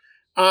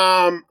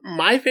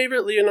 My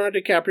favorite Leonardo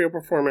DiCaprio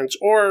performance,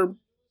 or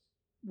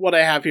what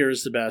I have here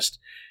is the best,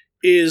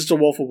 is The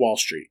Wolf of Wall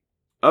Street.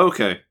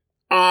 Okay.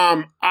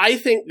 I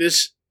think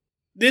this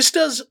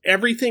does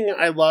everything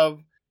I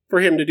love for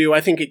him to do. I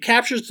think it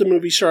captures the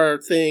movie star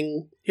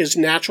thing, his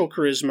natural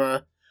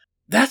charisma.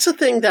 That's a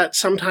thing that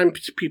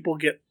sometimes people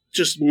get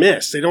just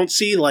missed. They don't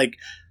see, like,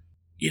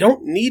 you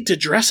don't need to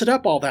dress it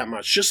up all that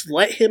much. Just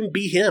let him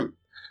be him.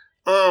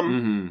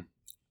 But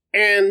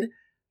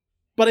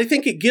I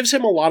think it gives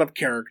him a lot of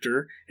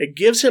character. It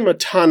gives him a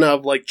ton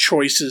of, like,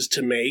 choices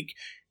to make.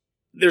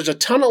 There's a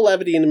ton of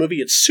levity in the movie.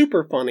 It's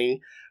super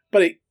funny,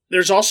 but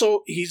there's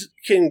also, he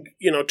can,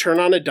 turn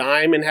on a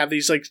dime and have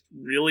these, like,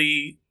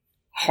 really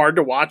hard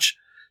to watch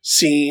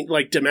scene,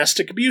 like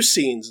domestic abuse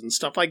scenes and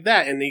stuff like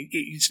that. And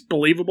he's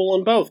believable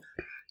in both.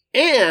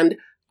 And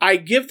I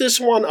give this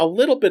one a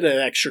little bit of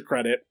extra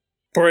credit,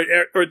 or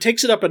it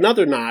takes it up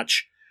another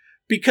notch,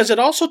 because it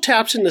also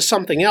taps into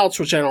something else,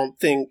 which I don't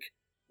think,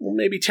 well,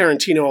 maybe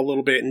Tarantino a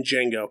little bit in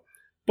Django,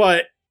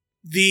 but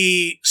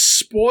the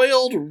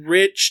spoiled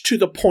rich to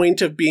the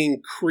point of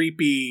being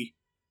creepy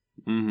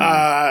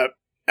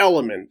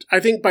element.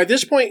 I think by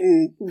this point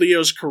in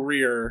Leo's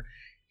career,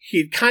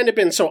 he'd kind of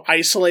been so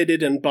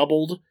isolated and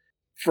bubbled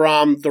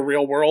from the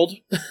real world,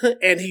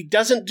 and he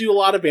doesn't do a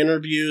lot of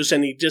interviews,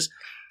 and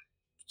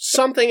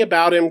something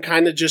about him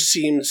kind of just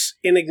seems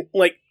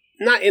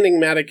not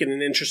enigmatic in an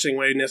interesting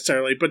way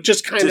necessarily, but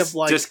just kind of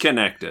like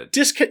disconnected.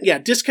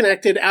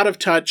 Disconnected, out of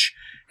touch.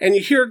 And you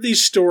hear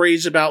these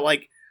stories about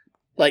like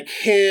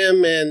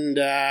him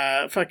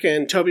and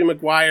fucking Tobey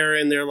Maguire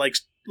and their like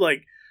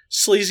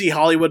sleazy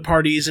Hollywood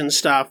parties and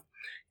stuff.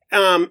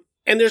 And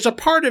there's a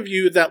part of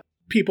you that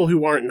people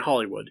who aren't in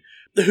Hollywood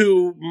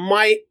who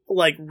might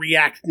like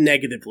react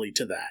negatively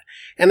to that.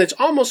 And it's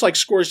almost like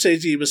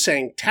Scorsese was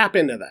saying, tap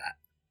into that.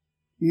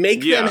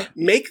 Make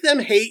them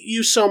hate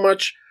you so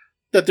much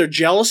that they're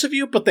jealous of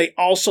you, but they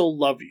also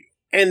love you.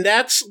 And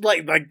that's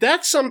like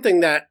that's something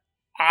that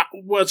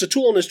was a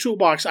tool in his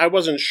toolbox I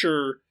wasn't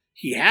sure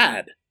he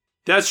had.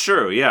 That's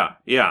true. Yeah.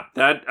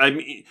 I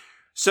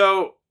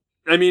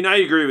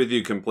agree with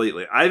you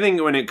completely. I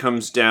think when it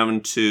comes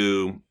down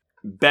to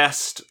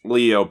best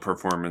Leo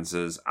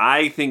performances,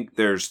 I think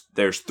there's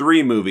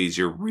 3 movies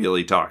you're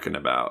really talking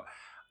about.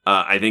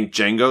 I think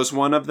Django's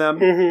one of them.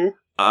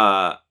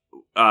 Mm-hmm.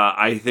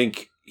 I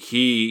think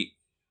he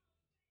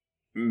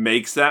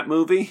makes that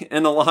movie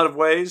in a lot of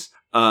ways.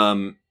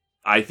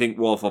 I think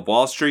Wolf of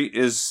Wall Street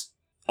is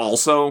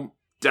also,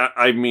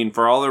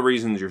 for all the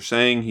reasons you're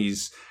saying,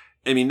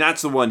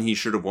 that's the one he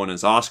should have won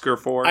his Oscar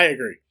for. I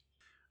agree.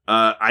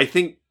 I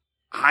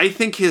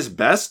think his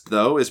best,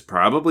 though, is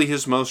probably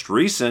his most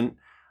recent.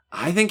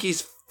 I think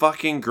he's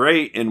fucking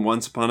great in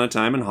Once Upon a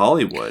Time in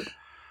Hollywood.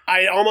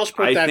 I almost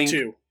put that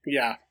too.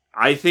 Yeah.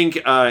 I think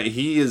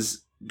he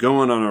is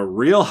going on a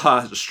real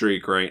hot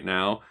streak right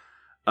now.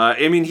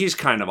 He's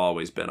kind of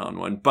always been on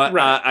one, but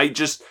right.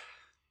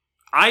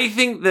 I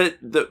think that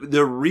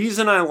the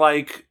reason I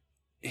like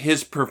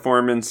his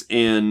performance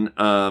in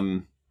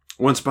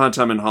Once Upon a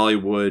Time in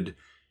Hollywood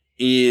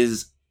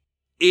is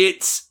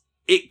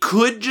it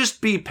could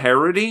just be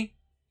parody.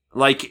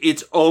 Like,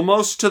 it's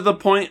almost to the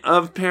point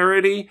of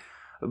parody,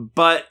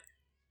 but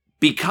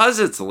because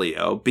it's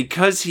Leo,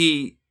 because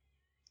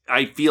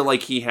I feel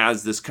like he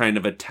has this kind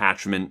of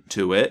attachment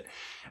to it,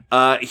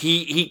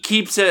 he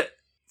keeps it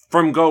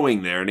from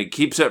going there, and it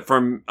keeps it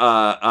from,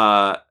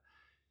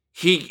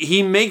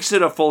 he makes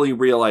it a fully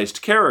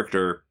realized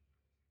character,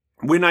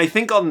 when I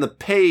think on the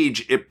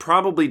page, it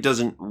probably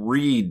doesn't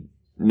read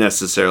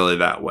necessarily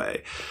that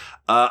way.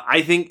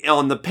 I think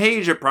on the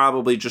page, it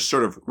probably just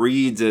sort of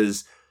reads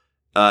as,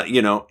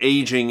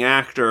 aging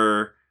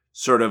actor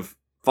sort of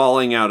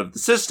falling out of the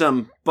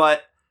system.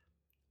 But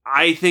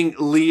I think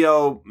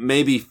Leo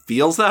maybe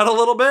feels that a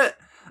little bit,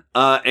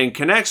 and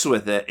connects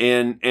with it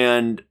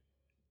and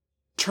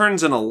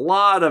turns in a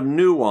lot of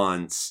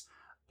nuance,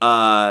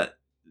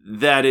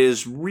 that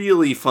is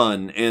really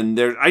fun. And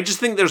I just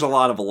think there's a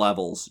lot of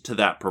levels to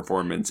that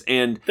performance.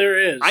 And there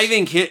is. I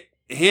think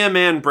him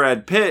and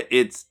Brad Pitt,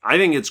 I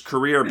think it's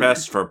career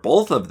best for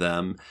both of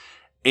them.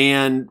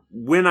 And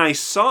when I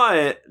saw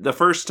it the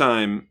first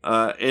time,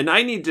 and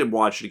I need to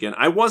watch it again,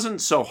 I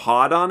wasn't so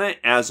hot on it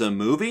as a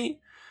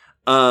movie.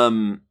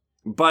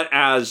 But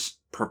as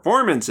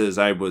performances,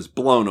 I was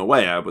blown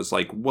away. I was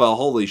like, well,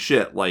 holy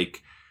shit.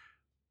 Like,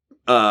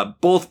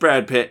 both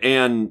Brad Pitt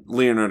and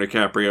Leonardo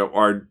DiCaprio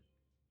are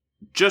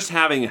just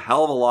having a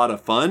hell of a lot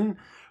of fun,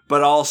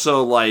 but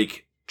also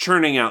like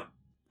churning out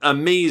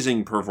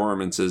amazing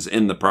performances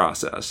in the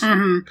process.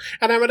 Mm-hmm.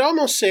 And I would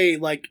almost say,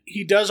 like,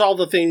 he does all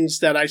the things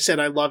that I said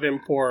I love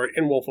him for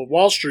in Wolf of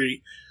Wall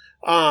Street.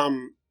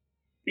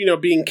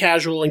 Being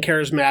casual and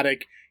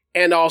charismatic,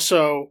 and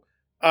also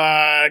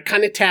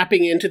kind of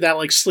tapping into that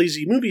like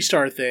sleazy movie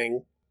star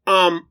thing.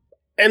 And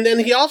then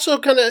he also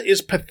kind of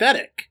is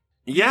pathetic.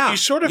 Yeah. You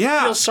sort of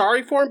feel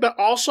sorry for him, but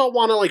also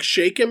want to like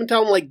shake him and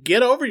tell him like,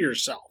 get over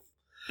yourself.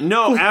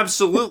 No,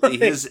 absolutely.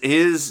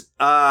 It's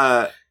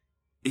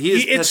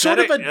sort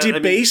of a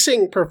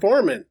debasing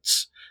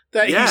performance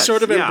that he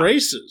sort of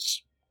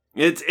embraces.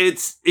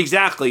 It's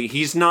exactly.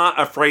 He's not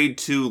afraid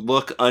to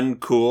look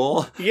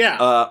uncool.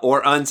 Yeah.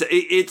 Or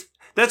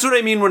that's what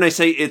I mean when I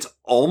say it's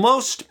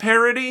almost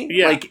parody.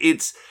 Yeah. Like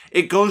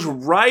it goes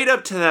right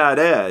up to that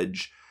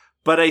edge,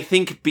 but I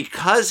think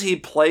because he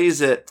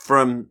plays it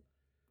from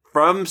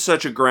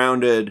such a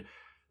grounded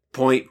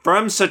point,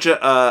 from such a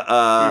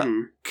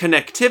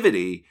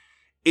connectivity,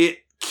 it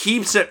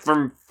keeps it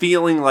from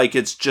feeling like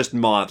it's just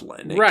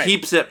maudlin. It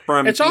keeps it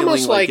from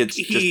feeling like it's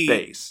just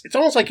base. It's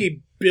almost like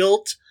he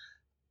built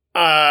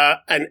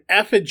an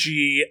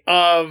effigy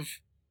of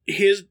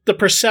the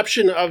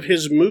perception of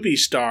his movie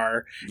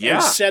star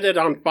and set it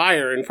on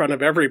fire in front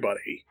of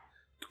everybody.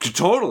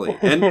 Totally.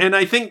 And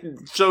I think,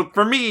 so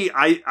for me,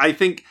 I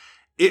think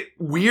it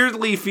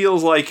weirdly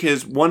feels like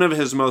one of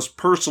his most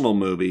personal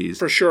movies.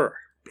 For sure.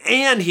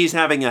 And he's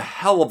having a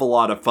hell of a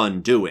lot of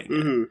fun doing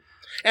it.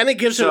 And it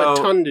gives him a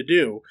ton to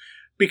do.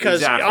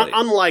 Because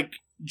unlike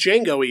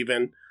Django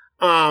even,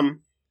 and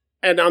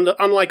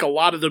unlike a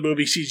lot of the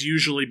movies he's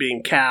usually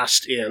being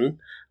cast in,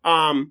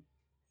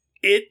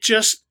 it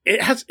just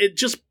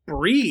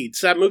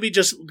breathes. That movie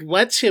just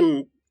lets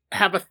him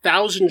have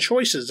 1,000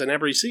 choices in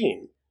every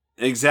scene.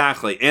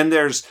 Exactly. And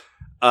there's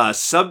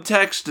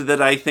subtext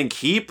that I think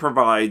he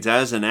provides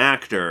as an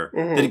actor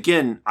that,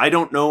 again, I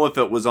don't know if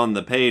it was on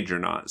the page or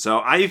not.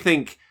 So I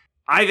think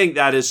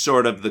that is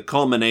sort of the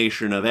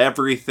culmination of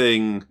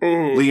everything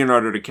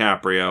Leonardo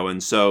DiCaprio.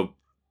 And so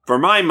for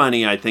my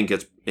money, I think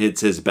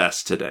it's his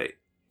best to date.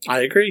 I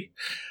agree.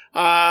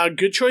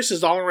 Good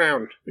choices all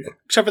around.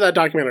 Except for that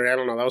documentary. I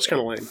don't know. That was kind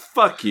of lame.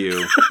 Fuck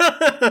you.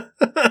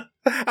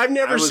 I've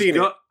never seen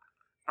it.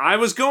 I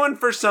was going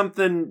for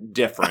something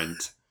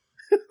different.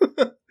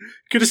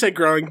 Could have said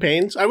Growing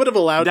Pains. I would have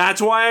allowed.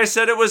 That's why I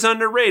said it was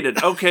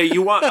underrated. Okay,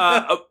 you want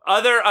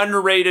other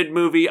underrated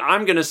movie?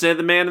 I'm going to say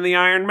The Man in the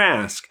Iron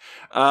Mask.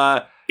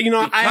 I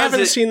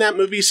haven't seen that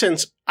movie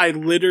since I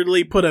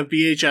literally put a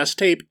VHS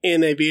tape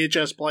in a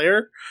VHS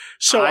player.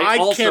 So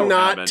I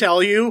cannot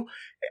tell you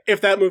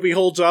if that movie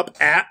holds up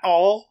at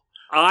all.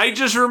 I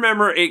just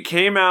remember it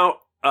came out.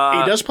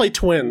 He does play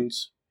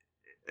twins.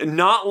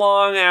 Not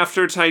long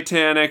after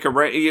Titanic.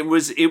 It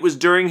was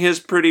during his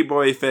pretty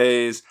boy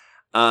phase.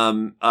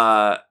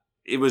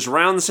 It was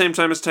around the same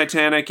time as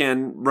Titanic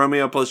and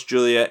Romeo plus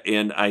Juliet,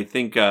 and I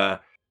think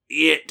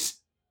it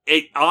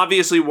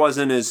obviously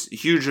wasn't as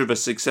huge of a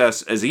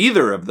success as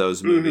either of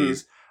those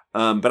movies,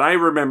 but I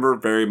remember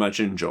very much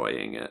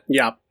enjoying it.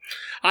 Yeah.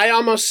 I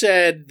almost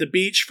said The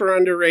Beach for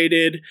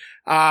underrated,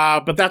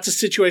 but that's a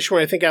situation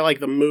where I think I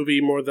like the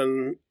movie more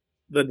than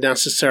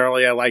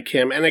necessarily I like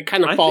him, and it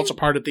kind of falls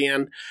apart at the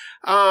end.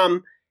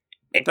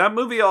 That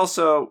movie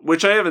also,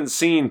 which I haven't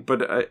seen,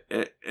 but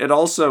it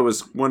also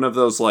is one of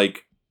those,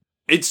 like,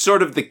 it's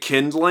sort of the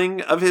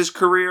kindling of his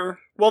career.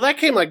 Well,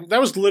 that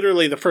was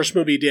literally the first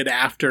movie he did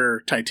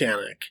after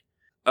Titanic.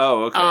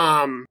 Oh, okay.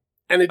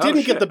 And it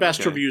didn't get the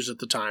best reviews at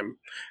the time.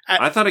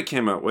 I thought it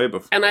came out way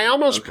before. And I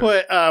almost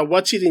put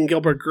What's Eating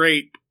Gilbert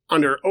Grape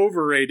under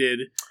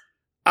overrated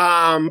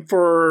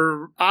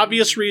for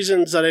obvious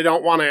reasons that I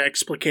don't want to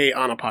explicate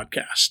on a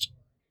podcast.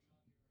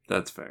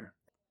 That's fair.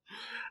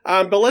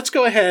 But let's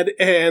go ahead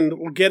and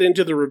we'll get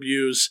into the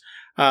reviews.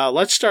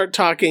 Let's start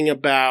talking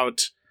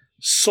about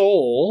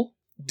Soul,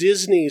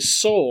 Disney's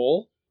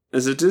Soul.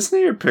 Is it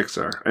Disney or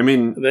Pixar? I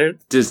mean, they're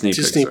Disney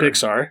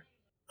Pixar.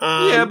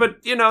 Yeah, but,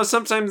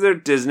 sometimes they're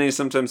Disney,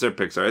 sometimes they're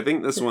Pixar. I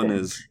think this one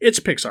is... It's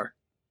Pixar.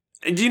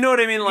 Do you know what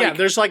I mean? Like, yeah,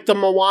 there's like the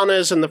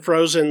Moanas and the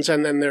Frozens,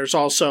 and then there's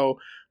also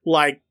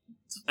like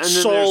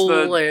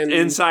Soul and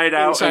Inside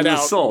Out and the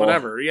Soul.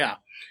 Whatever, yeah.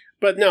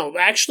 But no,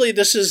 actually,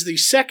 this is the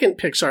second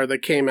Pixar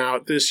that came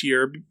out this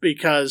year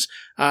because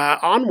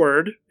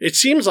Onward, it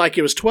seems like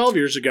it was 12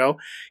 years ago,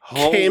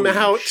 came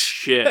out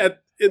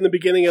in the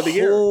beginning of the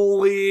year.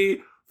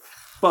 Holy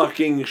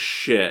fucking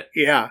shit.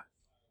 Yeah.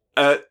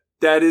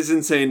 That is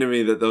insane to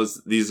me that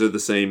these are the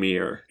same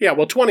year. Yeah,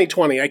 well,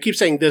 2020. I keep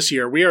saying this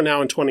year. We are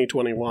now in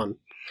 2021.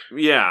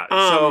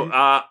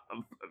 Yeah.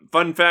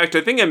 Fun fact,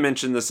 I think I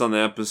mentioned this on the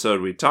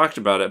episode. We talked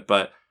about it,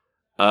 but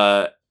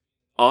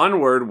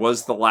Onward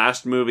was the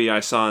last movie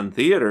I saw in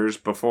theaters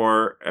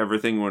before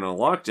everything went on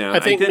lockdown. I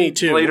think me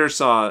too. Later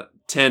saw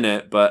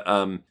Tenet, but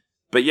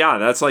yeah,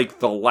 that's like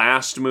the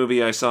last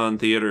movie I saw in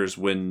theaters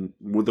when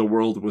the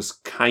world was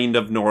kind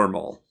of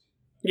normal.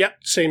 Yep,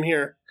 same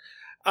here.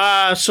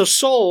 So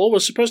Soul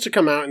was supposed to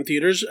come out in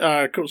theaters.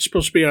 It was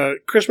supposed to be a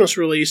Christmas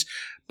release,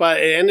 but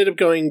it ended up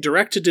going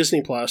direct to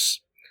Disney+.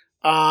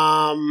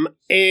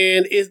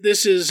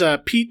 This is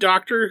Pete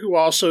Docter, who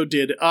also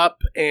did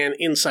Up and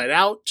Inside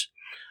Out.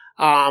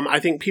 I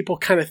think people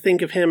kind of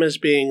think of him as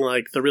being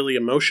like the really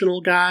emotional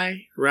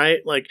guy, right?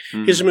 Like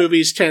his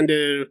movies tend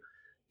to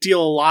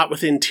deal a lot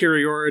with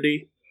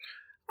interiority.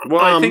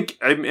 Well, I think,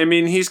 I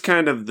mean, he's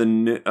kind of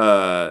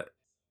the,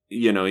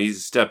 he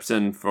steps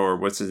in for,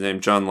 what's his name,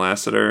 John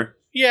Lasseter.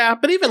 Yeah,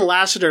 but even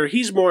Lasseter,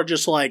 he's more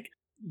just like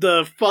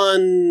the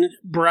fun,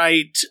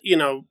 bright,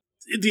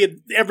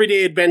 the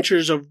everyday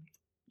adventures of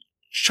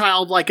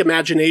childlike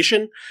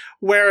imagination,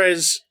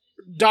 whereas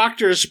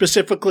Doctor is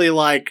specifically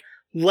like,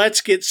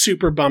 let's get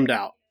super bummed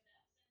out.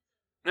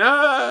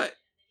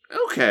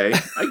 Okay,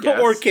 I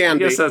guess. Or can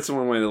be. I guess that's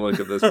one way to look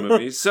at this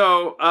movie.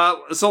 So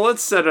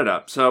let's set it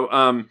up.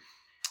 So,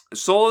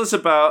 Soul is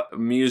about a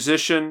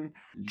musician,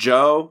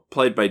 Joe,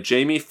 played by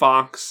Jamie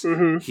Foxx.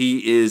 Mm-hmm.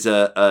 He is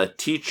a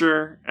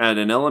teacher at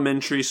an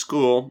elementary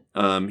school.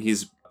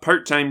 He's a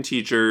part-time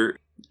teacher,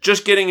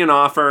 just getting an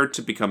offer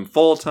to become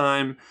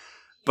full-time,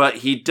 but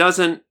he's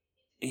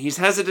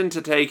hesitant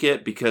to take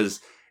it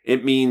because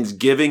it means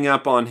giving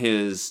up on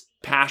his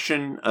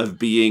passion of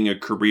being a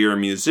career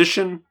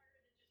musician.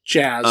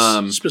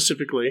 Jazz,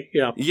 specifically,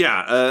 yeah.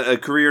 Yeah, a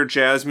career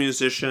jazz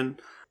musician.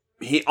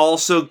 He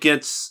also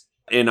gets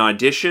an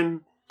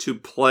audition to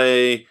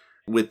play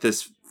with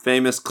this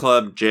famous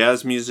club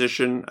jazz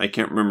musician. I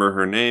can't remember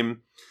her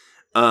name.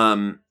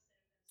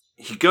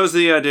 He goes to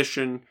the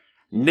audition,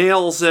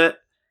 nails it,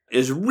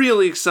 is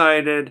really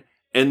excited,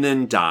 and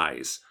then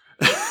dies.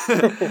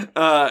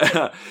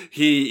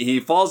 He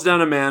falls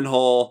down a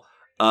manhole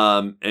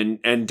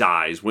and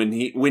dies. When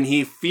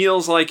he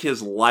feels like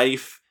his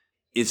life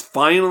is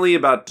finally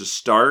about to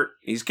start,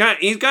 he's kind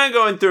of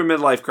going through a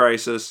midlife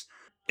crisis,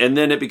 and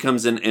then it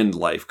becomes an end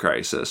life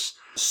crisis.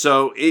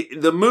 So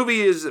the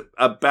movie is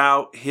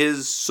about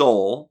his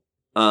soul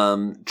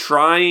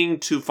trying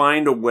to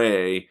find a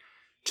way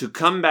to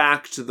come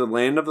back to the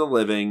land of the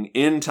living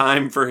in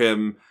time for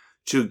him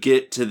to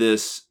get to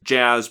this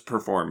jazz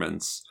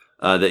performance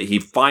that he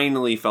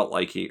finally felt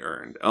like he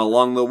earned.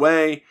 Along the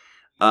way,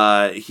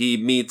 he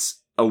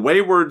meets a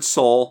wayward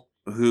soul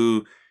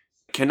who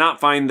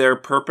cannot find their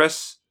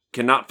purpose,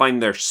 cannot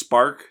find their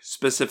spark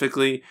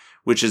specifically,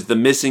 which is the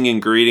missing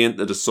ingredient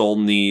that a soul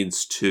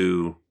needs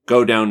to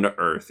go down to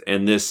earth.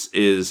 And this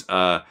is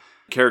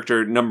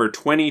character number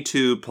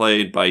 22,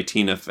 played by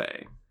Tina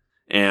Fey.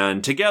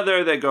 And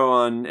together they go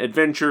on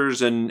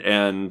adventures and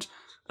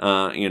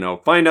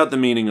find out the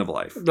meaning of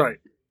life. Right.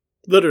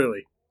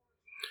 Literally.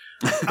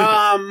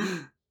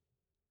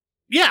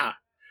 Yeah.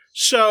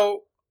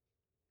 So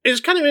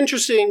it's kind of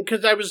interesting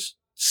because I was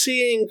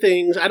seeing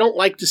things. I don't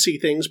like to see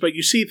things, but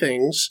you see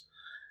things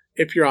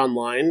if you're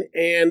online.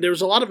 And there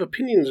was a lot of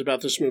opinions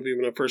about this movie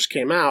when it first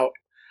came out.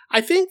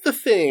 I think the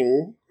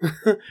thing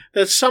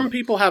that some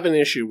people have an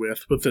issue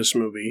with this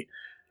movie,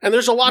 and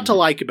there's a lot to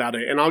like about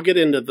it, and I'll get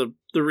into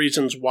the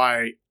reasons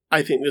why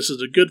I think this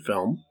is a good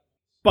film,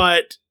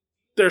 but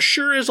there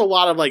sure is a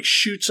lot of like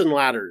chutes and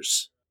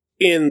ladders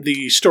in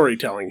the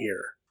storytelling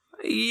here.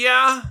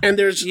 Yeah. And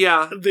there's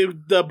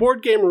the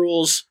board game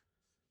rules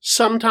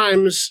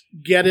sometimes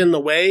get in the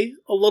way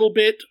a little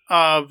bit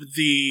of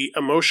the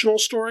emotional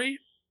story,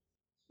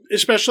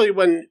 especially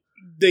when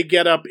they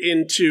get up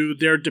into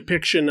their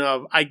depiction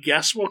of, I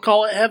guess we'll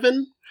call it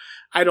heaven.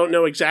 I don't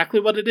know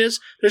exactly what it is.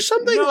 There's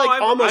something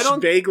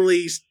almost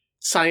vaguely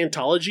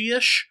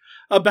Scientology-ish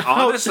about.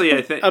 Honestly,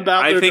 I think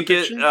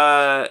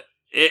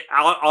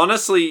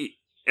honestly,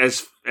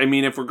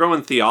 if we're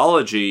going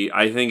theology,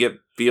 I think it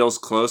feels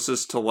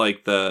closest to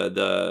like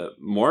the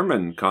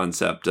Mormon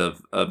concept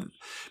of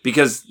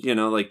because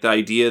the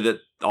idea that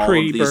all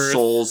of these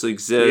souls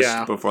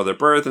exist before their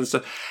birth and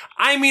stuff.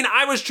 I mean,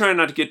 I was trying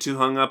not to get too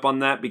hung up on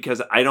that because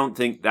I don't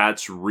think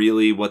that's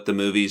really what the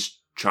movie's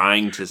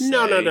trying to say.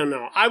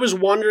 No. I was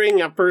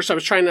wondering at first. I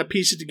was trying to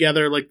piece it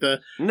together, like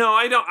the. No,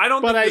 I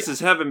don't think this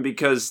is heaven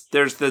because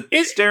there's the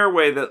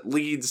stairway that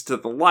leads to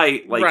the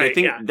light. Like I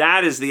think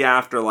that is the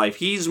afterlife.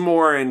 He's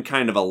more in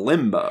kind of a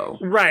limbo.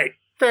 Right.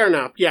 Fair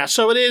enough. Yeah.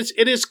 So it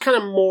is kind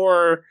of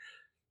more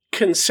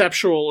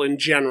conceptual in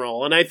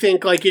general, and I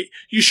think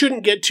you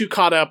shouldn't get too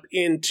caught up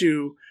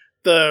into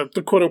the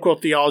quote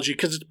unquote theology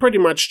because it's pretty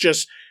much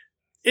just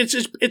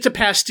it's a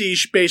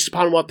pastiche based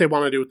upon what they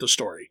want to do with the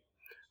story.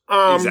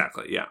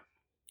 Exactly. Yeah.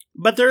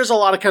 But there is a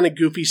lot of kind of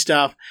goofy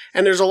stuff,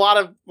 and there's a lot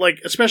of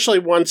especially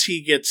once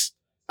he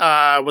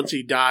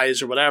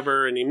dies or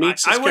whatever, and he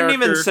meets. I wouldn't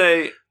even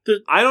say.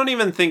 Don't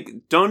even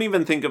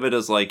think of it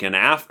as like an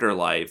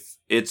afterlife.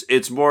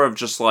 It's more of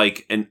just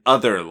like an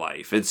other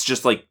life. It's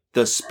just like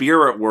the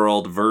spirit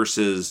world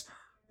versus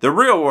the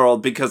real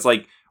world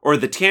or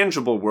the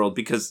tangible world,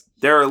 because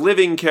there are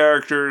living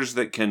characters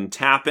that can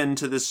tap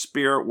into the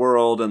spirit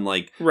world and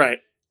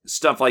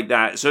stuff like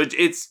that. So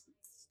it's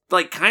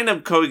like kind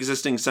of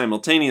coexisting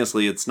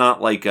simultaneously. It's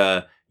not like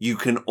you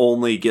can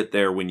only get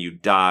there when you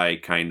die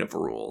kind of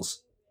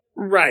rules.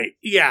 Right.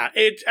 Yeah.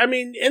 And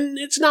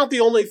it's not the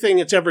only thing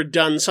that's ever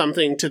done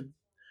something to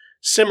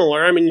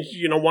similar. I mean,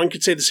 one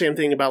could say the same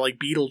thing about like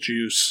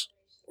Beetlejuice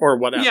or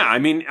whatever. Yeah. I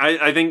mean,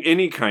 I think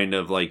any kind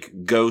of like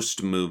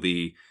ghost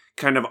movie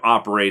kind of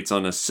operates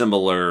on a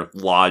similar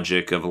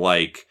logic of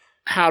like,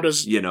 how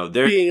does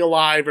being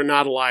alive or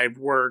not alive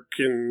work?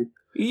 And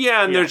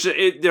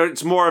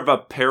there's more of a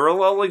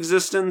parallel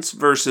existence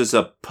versus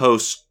a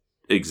post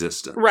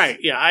existence. Right.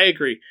 Yeah, I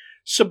agree.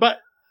 So, but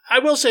I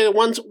will say that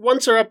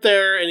once they're up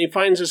there and he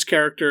finds his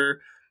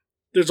character,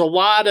 there's a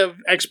lot of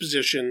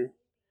exposition.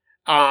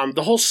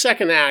 The whole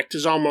second act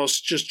is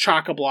almost just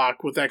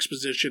chock-a-block with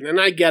exposition, and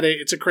I get it.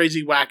 It's a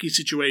crazy, wacky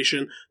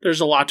situation. There's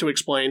a lot to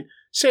explain.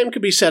 Same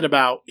could be said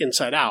about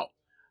Inside Out.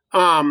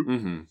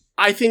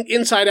 I think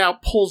Inside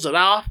Out pulls it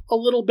off a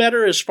little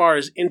better as far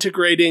as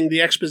integrating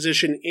the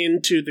exposition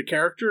into the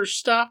character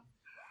stuff.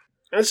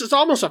 And this is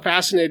almost a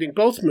fascinating,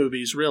 both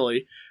movies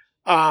really,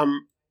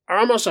 are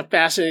almost a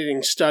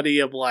fascinating study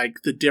of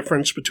like the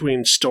difference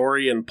between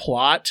story and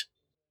plot.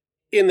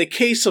 In the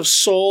case of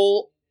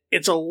Soul,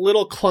 it's a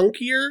little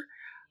clunkier.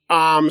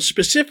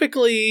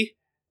 Specifically,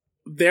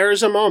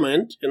 there's a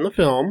moment in the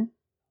film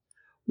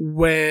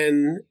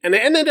when, and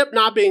it ended up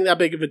not being that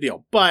big of a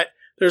deal, but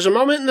there's a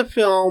moment in the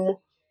film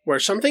where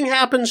something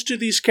happens to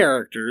these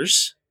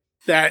characters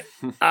that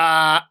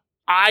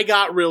I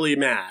got really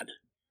mad.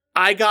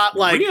 I got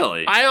like,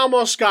 really? I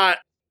almost got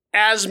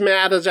as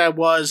mad as I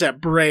was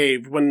at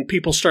Brave when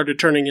people started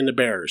turning into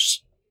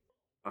bears.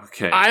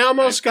 Okay. I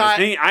almost got...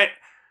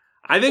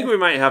 I think we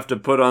might have to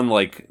put on,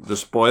 like, the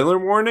spoiler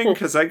warning,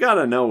 because I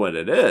gotta know what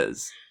it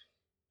is.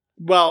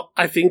 Well,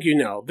 I think you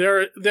know.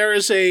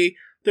 There's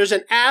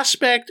an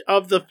aspect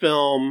of the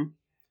film,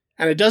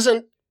 and it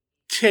doesn't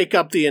take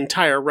up the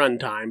entire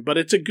runtime, but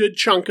it's a good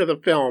chunk of the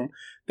film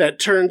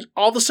that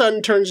all of a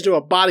sudden turns into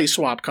a body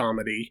swap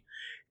comedy.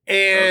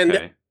 And...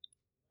 Okay.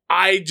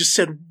 I just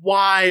said,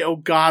 why, oh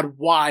God,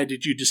 why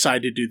did you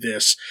decide to do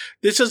this?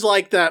 This is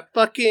like that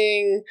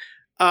fucking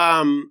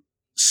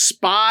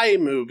spy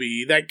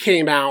movie that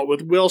came out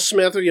with Will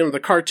Smith, the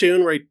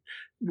cartoon where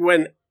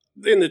when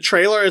in the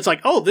trailer it's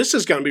like, oh, this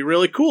is going to be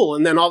really cool.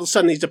 And then all of a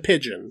sudden he's a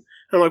pigeon.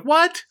 And I'm like,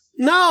 what?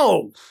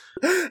 No.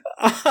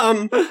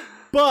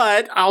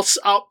 But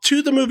I'll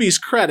to the movie's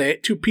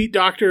credit, to Pete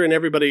Docter and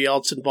everybody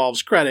else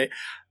involved's credit,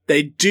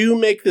 they do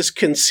make this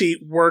conceit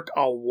work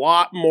a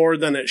lot more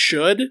than it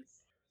should.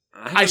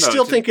 I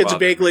still think it's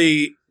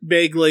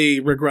vaguely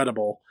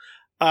regrettable.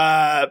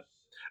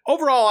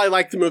 Overall, I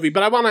like the movie,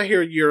 but I want to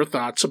hear your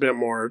thoughts a bit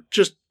more,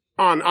 just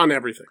on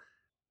everything.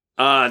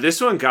 This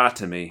one got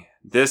to me.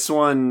 This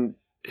one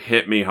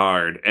hit me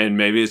hard, and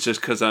maybe it's just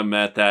because I'm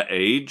at that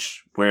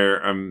age where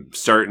I'm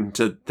starting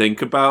to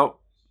think about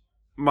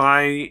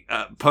my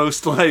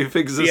post-life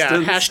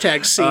existence. Yeah,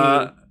 hashtag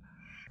scene.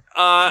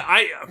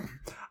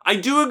 I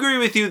do agree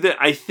with you that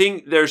I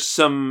think there's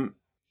some...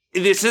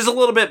 This is a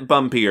little bit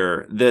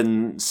bumpier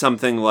than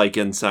something like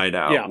Inside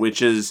Out,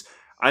 which is,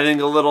 I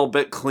think, a little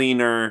bit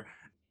cleaner.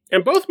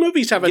 And both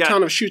movies have a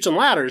ton of shoots and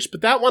ladders,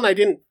 but that one I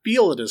didn't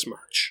feel it as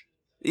much.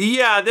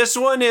 Yeah, this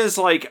one is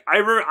like,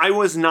 I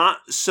was not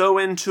so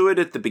into it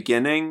at the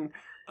beginning.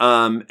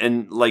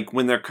 And like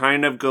when they're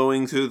kind of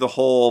going through the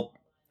whole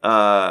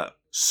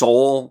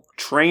soul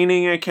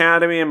training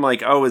academy, I'm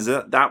like, oh, is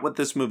that what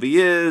this movie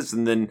is?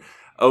 And then...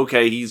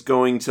 okay, he's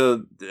going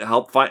to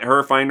help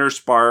her find her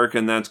spark,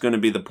 and that's going to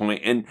be the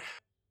point. And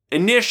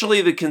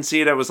initially, the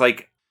conceit, I was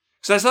like,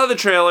 so I saw the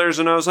trailers,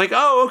 and I was like,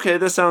 oh, okay,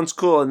 this sounds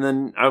cool. And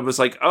then I was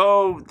like,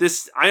 oh,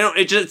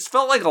 it just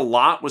felt like a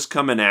lot was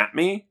coming at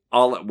me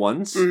all at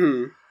once.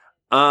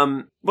 Mm-hmm.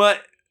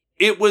 But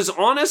it was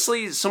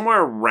honestly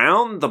somewhere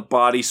around the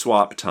body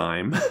swap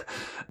time,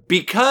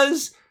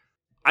 because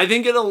I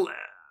think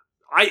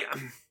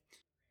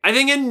I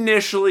think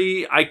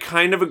initially I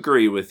kind of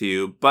agree with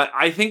you, but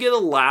I think it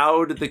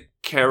allowed the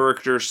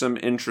character some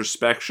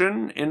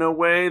introspection in a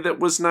way that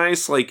was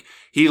nice. Like,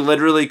 he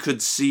literally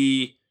could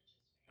see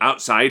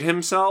outside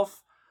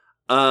himself.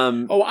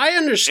 I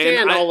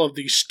understand all of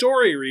the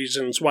story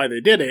reasons why they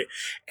did it,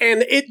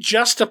 and it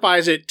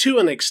justifies it to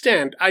an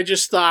extent. I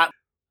just thought,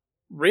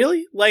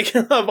 really? Like,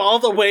 of all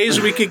the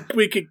ways we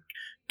could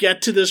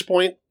get to this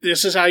point,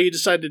 this is how you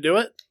decide to do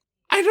it?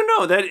 I don't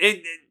know.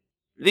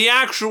 The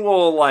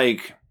actual,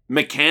 like...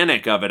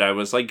 mechanic of it, I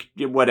was like,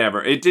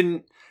 whatever. It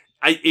didn't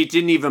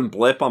even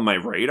blip on my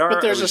radar.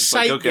 But there's a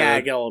sight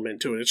gag element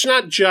to it. It's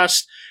not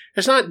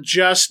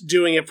just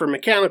doing it for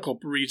mechanical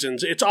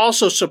reasons. It's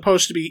also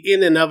supposed to be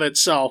in and of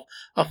itself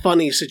a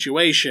funny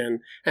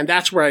situation, and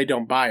that's where I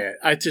don't buy it.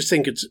 I just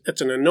think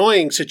it's an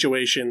annoying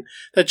situation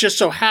that just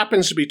so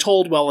happens to be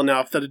told well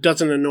enough that it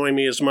doesn't annoy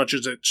me as much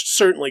as it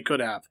certainly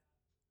could have.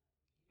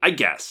 I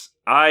guess.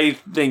 I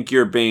think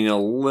you're being a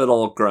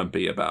little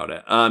grumpy about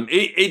it.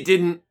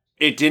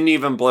 It didn't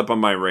even blip on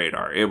my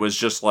radar. It was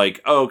just like,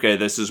 oh, okay,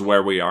 this is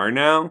where we are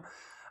now.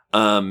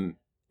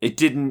 It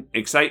didn't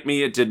excite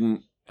me. It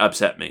didn't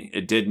upset me.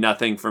 It did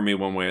nothing for me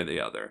one way or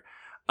the other.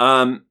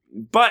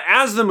 But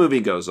as the movie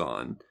goes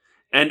on,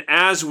 and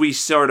as we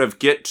sort of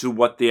get to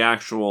what the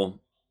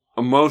actual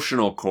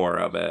emotional core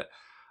of it,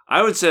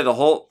 I would say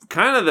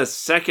the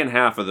second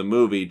half of the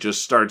movie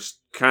just starts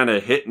kind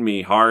of hitting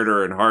me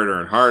harder and harder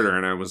and harder.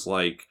 And I was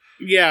like,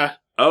 yeah,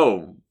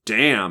 oh,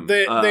 damn.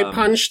 They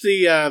punched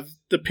the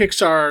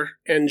Pixar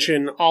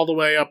engine all the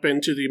way up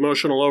into the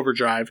emotional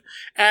overdrive,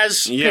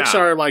 as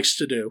Pixar likes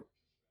to do.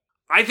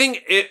 I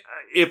think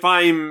if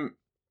I'm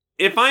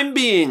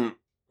being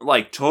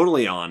like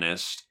totally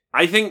honest,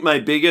 I think my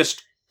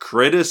biggest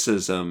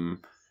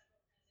criticism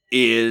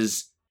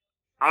is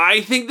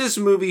I think this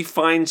movie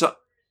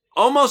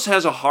almost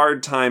has a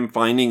hard time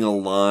finding a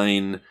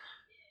line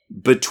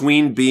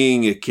between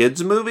being a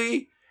kid's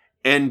movie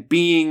and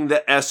being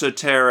the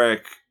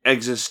esoteric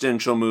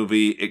existential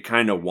movie it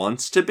kind of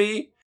wants to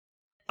be.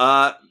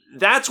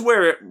 That's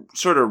where it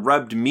sort of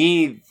rubbed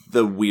me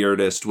the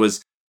weirdest.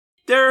 Was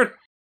there are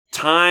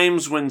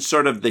times when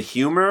sort of the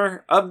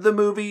humor of the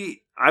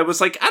movie, I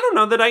was like, I don't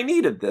know that I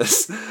needed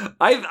this.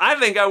 I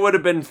think I would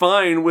have been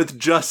fine with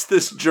just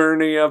this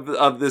journey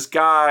of this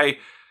guy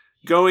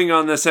going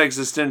on this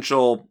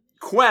existential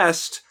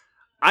quest.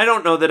 I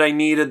don't know that I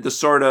needed the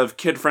sort of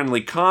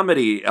kid-friendly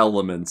comedy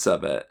elements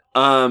of it.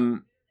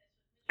 And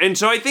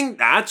so I think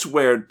that's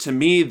where, to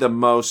me, the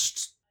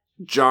most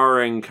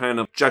jarring kind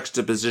of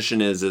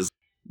juxtaposition is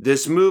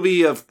this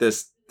movie of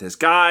this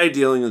guy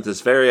dealing with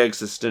this very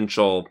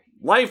existential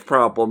life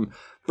problem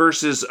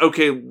versus,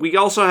 okay, we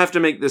also have to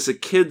make this a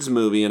kid's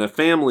movie and a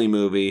family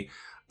movie.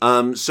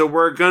 So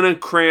we're going to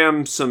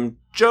cram some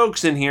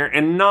jokes in here,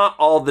 and not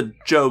all the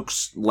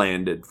jokes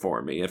landed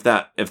for me, if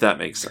that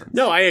makes sense.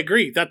 No, I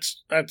agree.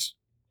 That's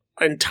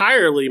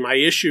entirely my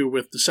issue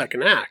with the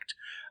second act.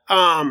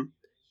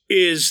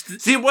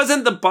 See, it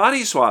wasn't the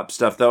body swap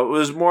stuff, though. It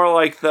was more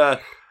like the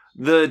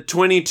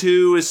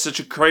 22 is such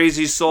a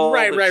crazy soul.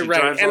 Right.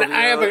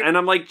 And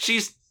I'm like,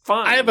 she's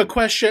fine. I have a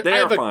question.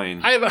 They're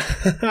fine.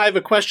 I have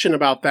a question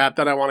about that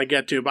I want to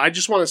get to, but I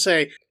just want to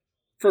say,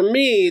 for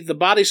me, the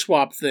body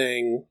swap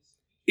thing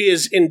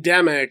is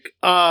endemic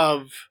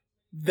of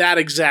that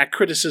exact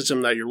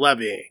criticism that you're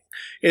levying.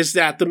 Is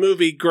that the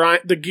movie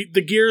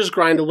the gears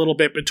grind a little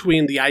bit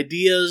between the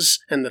ideas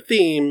and the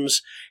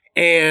themes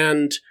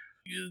and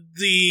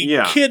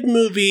the kid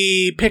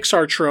movie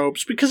Pixar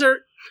tropes, because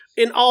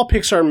in all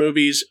Pixar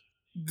movies,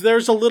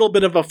 there's a little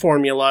bit of a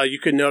formula. You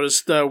can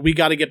notice we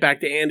got to get back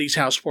to Andy's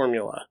house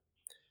formula.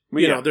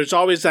 You know, there's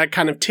always that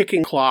kind of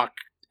ticking clock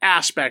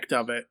aspect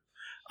of it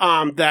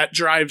that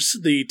drives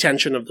the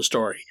tension of the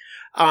story.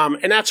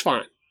 And that's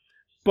fine.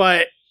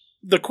 But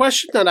the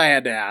question that I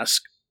had to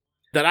ask,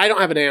 that I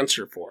don't have an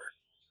answer for,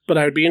 but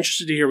I would be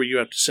interested to hear what you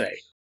have to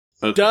say.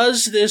 Okay.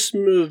 Does this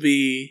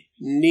movie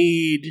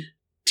need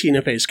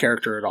Tina Fey's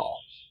character at all?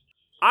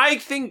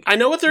 I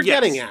know what they're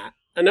getting at.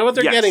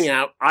 Getting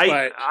at.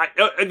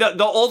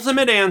 The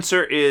ultimate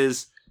answer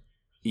is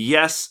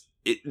yes.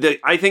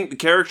 I think the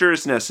character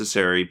is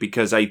necessary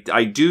because I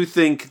do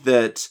think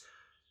that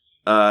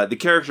the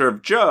character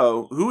of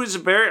Joe, who is a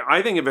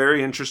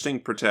very interesting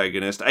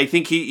protagonist, I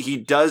think he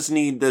does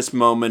need this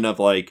moment of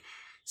like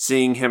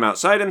seeing him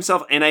outside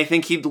himself, and I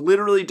think he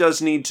literally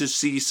does need to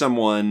see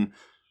someone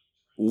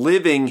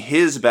living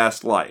his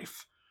best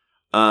life.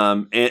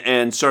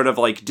 And sort of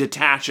like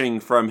detaching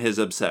from his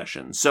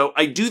obsession. So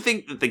I do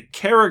think that the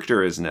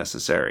character is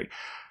necessary.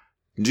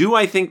 Do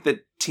I think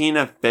that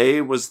Tina Fey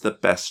was the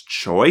best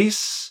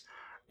choice?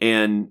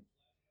 And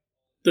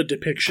the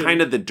depiction,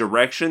 kind of the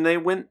direction they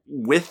went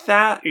with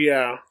that?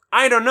 Yeah.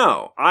 I don't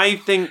know. I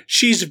think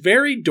she's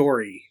very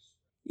Dory.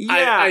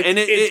 Yeah,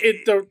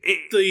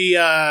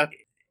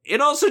 it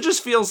also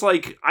just feels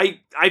like I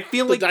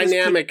feel the like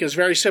dynamic is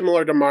very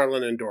similar to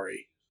Marlon and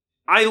Dory.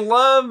 I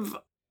love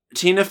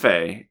Tina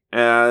Fey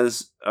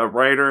as a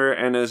writer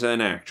and as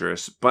an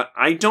actress, but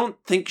I don't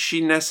think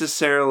she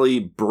necessarily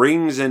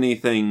brings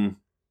anything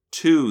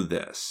to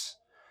this.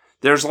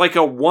 There's like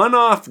a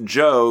one-off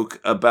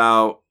joke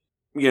about,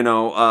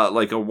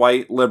 like a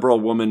white liberal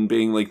woman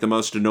being like the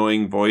most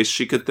annoying voice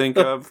she could think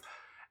of.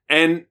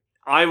 And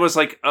I was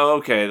like, oh,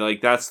 okay,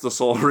 like that's the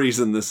sole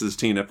reason this is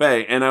Tina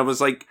Fey. And I was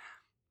like,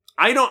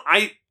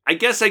 I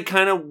guess I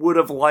kind of would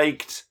have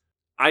liked,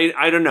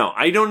 I don't know.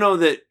 I don't know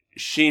that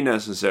she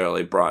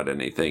necessarily brought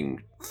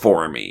anything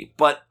for me,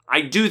 but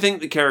I do think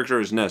the character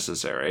is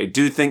necessary. I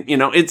do think,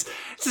 it's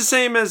the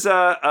same as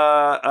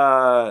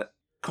Carl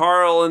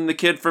and the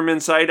kid from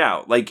Inside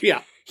Out. Like,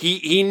 yeah,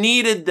 he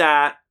needed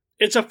that.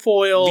 It's a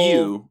foil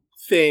view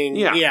thing.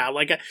 Yeah.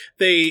 Like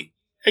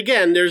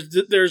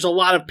there's a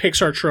lot of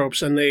Pixar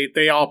tropes, and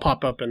they all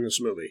pop up in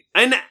this movie.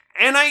 And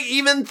I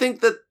even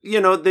think that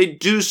they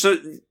do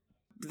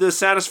the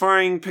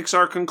satisfying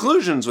Pixar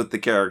conclusions with the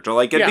character.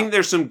 Like, I think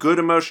there's some good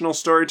emotional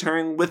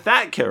storytelling with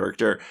that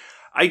character.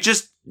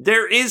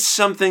 There is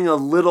something a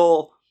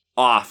little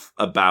off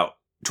about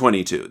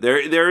 22.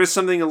 There is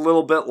something a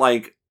little bit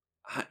like,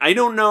 I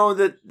don't know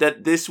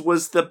that this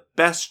was the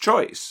best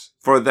choice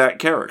for that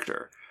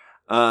character.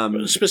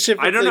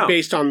 Specifically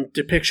based on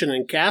depiction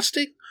and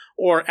casting,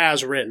 or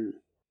as written?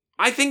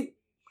 I think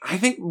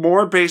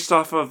more based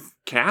off of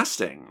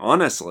casting,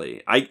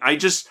 honestly.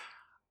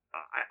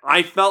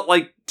 I felt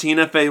like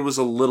Tina Fey was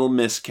a little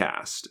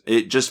miscast.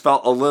 It just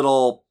felt a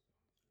little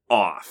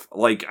off.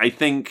 Like, I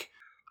think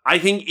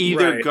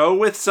either go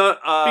with some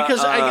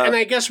because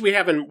I guess we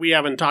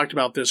haven't talked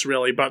about this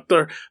really, but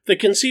the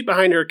conceit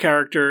behind her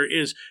character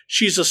is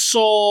she's a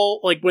soul.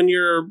 Like, when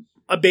you're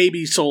a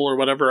baby soul or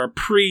whatever, a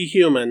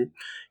pre-human,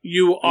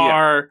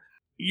 you're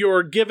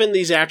given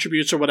these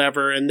attributes or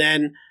whatever, and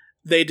then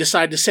they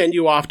decide to send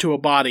you off to a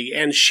body,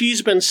 and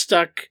she's been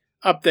stuck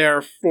up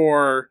there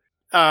for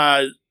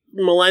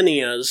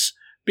millennias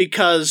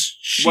because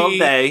she... Well,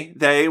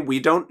 we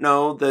don't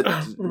know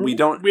that... We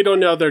don't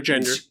know their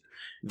gender.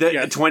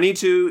 The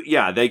 22,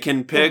 they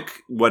can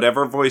pick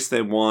whatever voice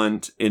they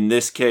want. In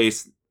this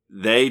case,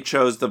 they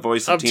chose the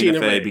voice of Tina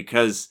Fey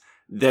because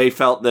they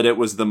felt that it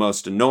was the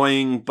most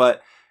annoying.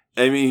 But,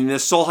 I mean,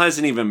 this soul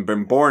hasn't even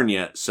been born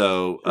yet,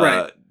 so,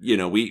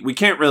 we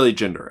can't really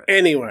gender it.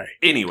 Anyway.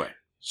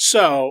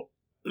 So,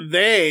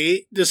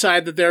 they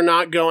decide that they're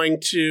not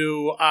going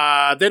to...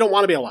 they don't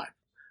want to be alive.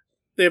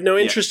 They have no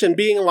interest in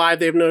being alive.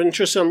 They have no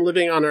interest in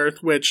living on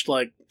Earth, which,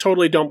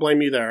 totally don't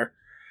blame you there.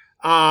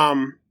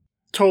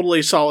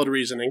 Totally solid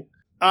reasoning.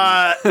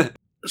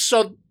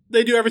 So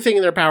they do everything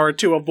in their power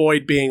to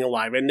avoid being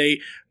alive. And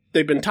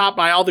they've been taught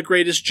by all the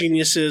greatest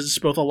geniuses,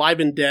 both alive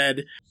and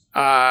dead,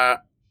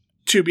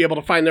 to be able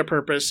to find their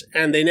purpose.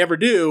 And they never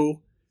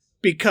do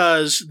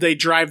because they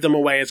drive them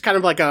away. It's kind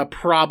of like a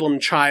problem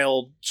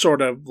child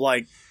sort of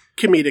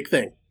comedic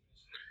thing.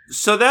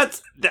 So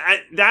that's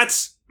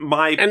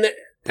my...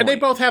 And they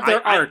both have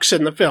their arcs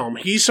in the film.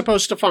 He's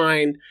supposed to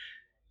find...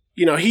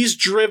 he's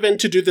driven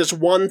to do this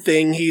one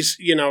thing. He's,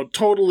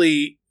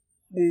 totally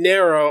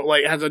narrow,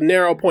 has a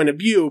narrow point of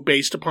view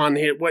based upon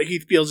what he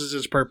feels is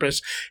his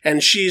purpose.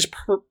 And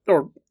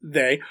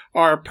they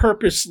are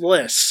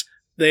purposeless.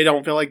 They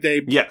don't feel like they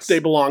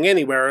belong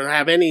anywhere or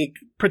have any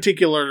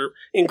particular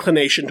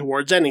inclination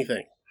towards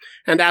anything.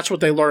 And that's what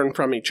they learn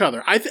from each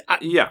other.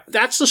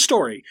 That's the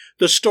story.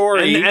 The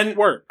story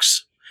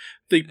works.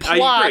 The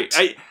plot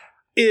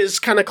is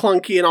kind of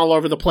clunky and all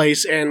over the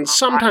place and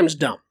sometimes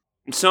dumb.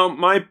 So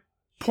my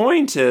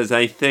point is,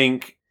 I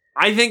think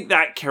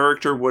that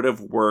character would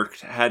have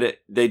worked had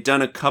they'd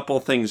done a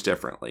couple things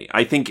differently.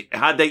 I think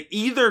had they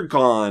either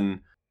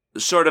gone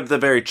sort of the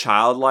very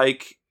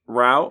childlike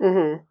route,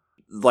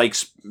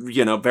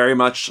 very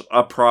much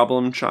a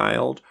problem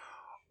child,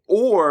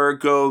 or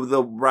go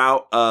the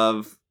route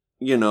of,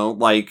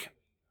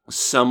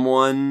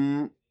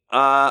 someone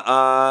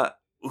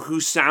who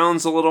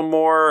sounds a little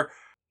more,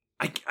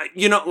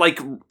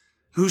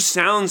 who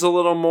sounds a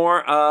little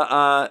more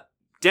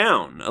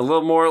down, a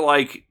little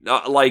more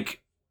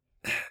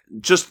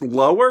just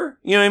lower.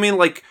 You know what I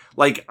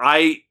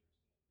mean?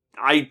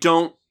 I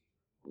don't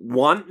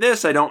want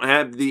this. I don't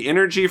have the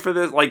energy for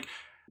this.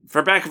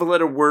 For back of a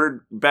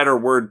better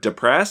word,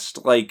 depressed.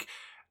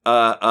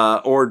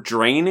 Or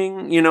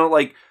draining.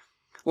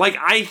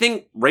 I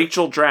think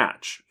Rachel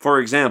Dratch, for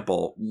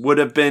example, would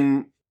have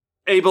been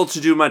able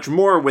to do much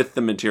more with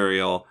the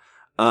material,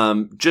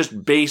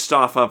 just based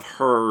off of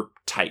her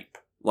type.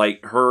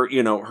 Her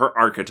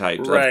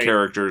archetypes of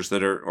characters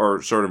that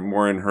are sort of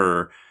more in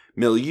her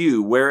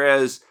milieu.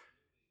 Whereas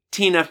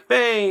Tina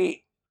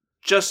Fey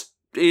just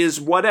is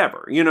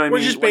whatever. You know what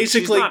I mean?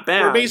 She's not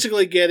bad. We're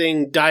basically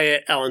getting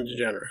Diet Ellen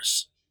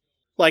DeGeneres.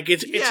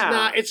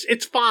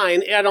 It's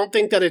fine. I don't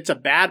think that it's a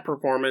bad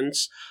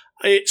performance.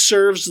 It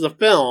serves the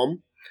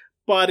film,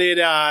 but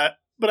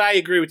but I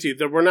agree with you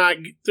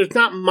that there's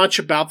not much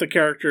about the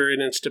character in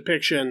its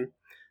depiction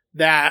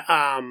that,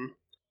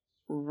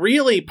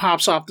 really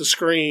pops off the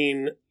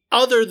screen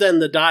other than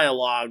the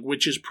dialogue,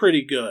 which is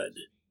pretty good.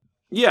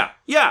 Yeah,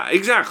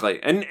 exactly.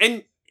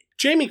 And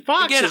Jamie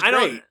Foxx is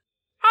great.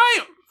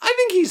 I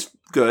think he's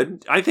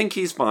good. I think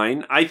he's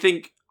fine. I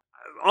think,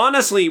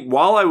 honestly,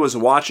 while I was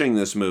watching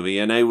this movie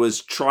and I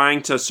was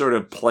trying to sort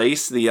of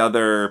place the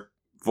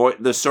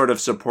sort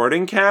of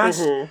supporting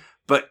cast,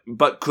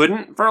 but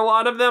couldn't for a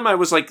lot of them, I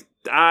was like,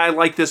 I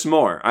like this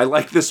more. I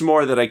like this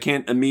more that I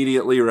can't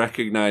immediately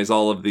recognize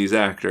all of these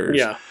actors.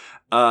 Yeah.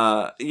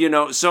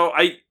 So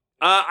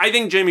I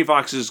think Jamie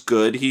Foxx is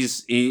good.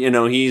 He's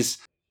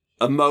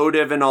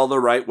emotive in all the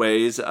right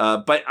ways.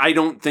 But I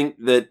don't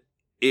think that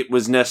it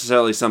was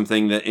necessarily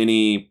something that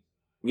any,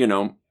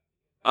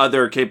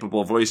 other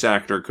capable voice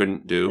actor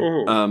couldn't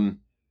do.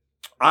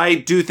 I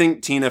do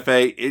think Tina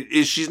Fey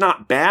she's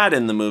not bad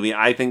in the movie.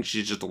 I think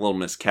she's just a little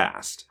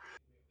miscast.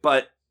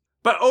 But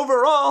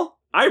overall,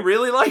 I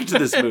really liked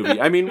this movie.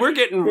 I mean, we're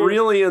getting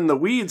really in the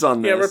weeds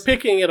on this. Yeah, we're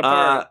picking it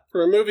apart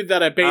for a movie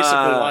that I basically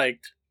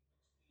liked.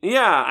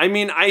 Yeah, I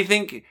mean, I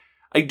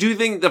do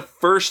think the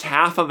first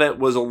half of it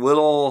was a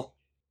little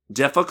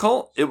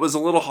difficult. It was a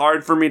little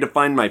hard for me to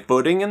find my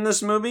footing in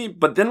this movie.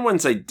 But then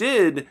once I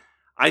did,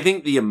 I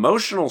think the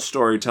emotional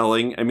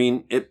storytelling, I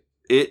mean, it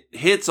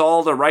hits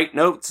all the right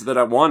notes that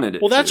I wanted it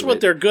to. Well, that's what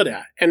they're good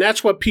at. And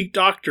that's what Pete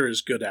Docter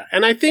is good at.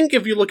 And I think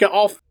if you look at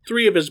all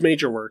three of his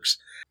major works,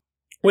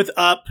 with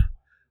Up,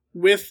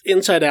 with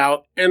Inside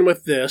Out, and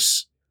with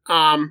this,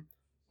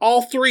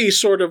 all three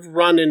sort of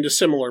run into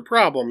similar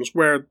problems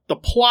where the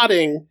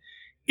plotting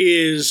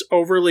is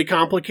overly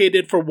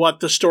complicated for what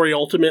the story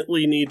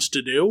ultimately needs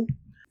to do,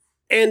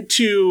 and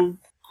to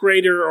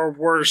greater or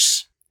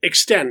worse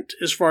extent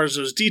as far as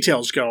those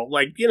details go.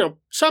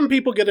 Some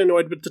people get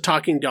annoyed with the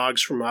talking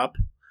dogs from Up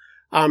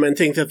and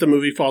think that the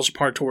movie falls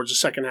apart towards the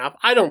second half.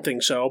 I don't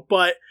think so,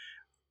 but...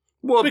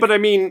 Well, but I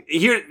mean,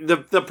 here,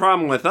 the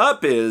problem with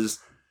Up is,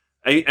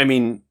 I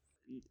mean,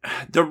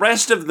 the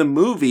rest of the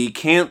movie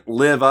can't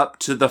live up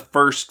to the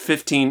first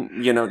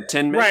 15,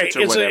 10 minutes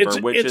or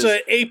whatever. It's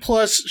a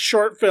A+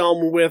 short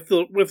film with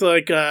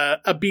like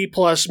a B+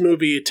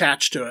 movie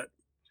attached to it.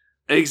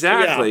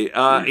 Exactly.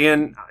 Yeah.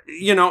 And,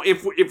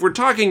 if we're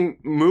talking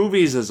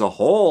movies as a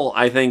whole,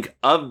 I think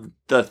of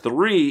the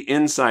three,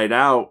 Inside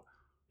Out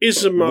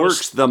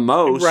works the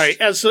most. Right.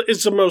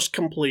 It's the most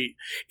complete.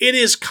 It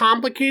is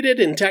complicated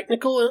and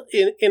technical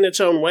in its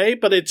own way,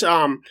 but it's,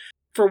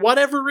 for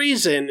whatever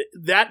reason,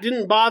 that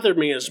didn't bother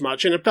me as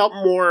much, and it felt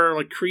more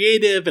like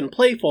creative and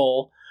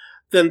playful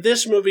than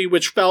this movie,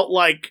 which felt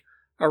like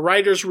a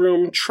writer's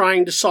room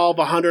trying to solve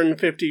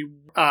 150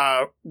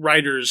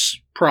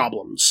 writers'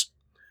 problems.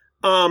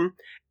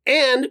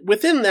 And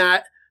within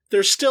that,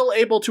 they're still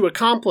able to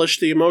accomplish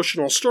the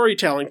emotional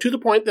storytelling to the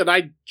point that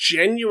I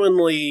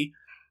genuinely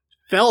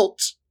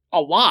felt a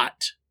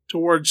lot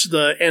towards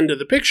the end of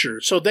the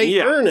picture. So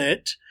they earn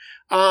it,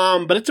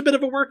 but it's a bit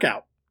of a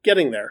workout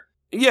getting there.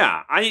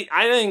 Yeah, I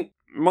think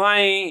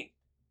my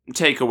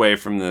takeaway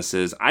from this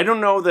is I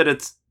don't know that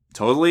it's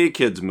totally a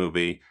kid's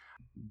movie,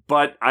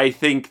 but I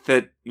think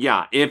that,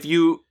 if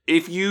you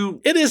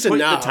it is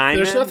enough.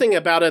 There's nothing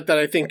about it that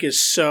I think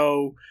is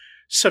so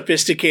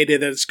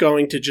sophisticated that it's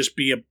going to just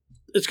be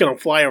it's going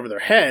to fly over their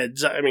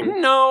heads. I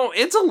mean, no,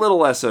 it's a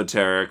little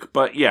esoteric,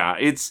 but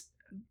I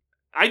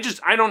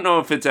don't know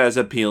if it's as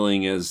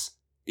appealing as,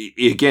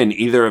 again,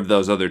 either of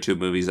those other two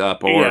movies,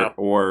 Up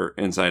or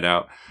Inside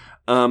Out.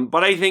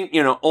 But I think,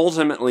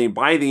 ultimately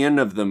by the end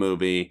of the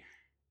movie,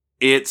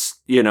 it's,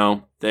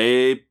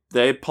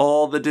 they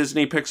pull the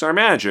Disney Pixar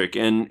magic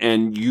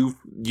and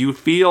you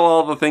feel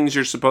all the things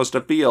you're supposed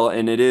to feel.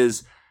 And it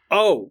is,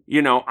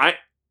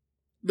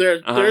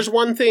 There's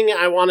one thing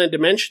I wanted to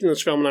mention in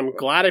this film, and I'm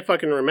glad I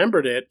fucking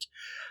remembered it.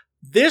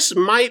 This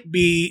might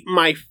be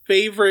my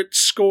favorite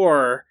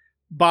score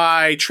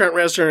by Trent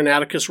Reznor and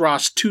Atticus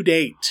Ross to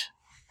date.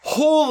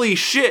 Holy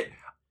shit.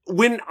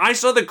 When I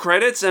saw the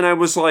credits and I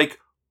was like,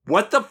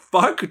 what the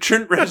fuck?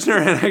 Trent Reznor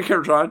and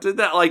Atticus Ross did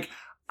that? Like,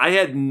 I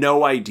had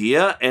no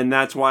idea, and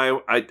that's why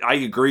I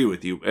agree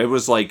with you. It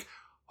was like,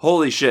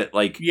 holy shit,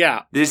 like,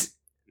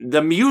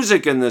 the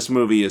music in this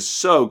movie is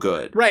so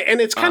good. Right,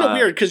 and it's kind of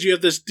weird because you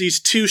have these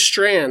two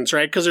strands,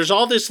 right? Because there's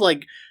all this,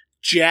 like,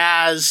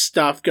 jazz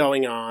stuff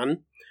going on,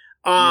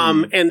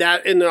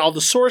 and all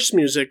the source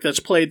music that's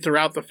played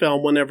throughout the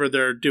film whenever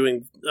they're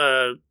doing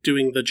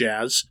the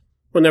jazz,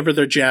 whenever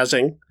they're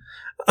jazzing.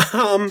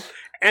 And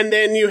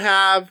then you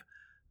have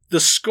the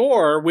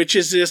score, which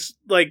is this,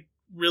 like,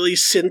 really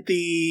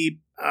synthy,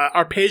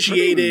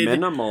 arpeggiated,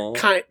 minimal,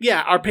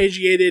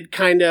 arpeggiated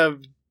kind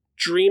of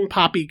dream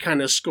poppy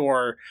kind of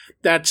score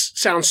that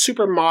sounds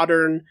super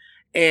modern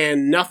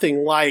and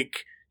nothing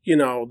like,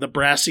 the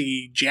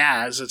brassy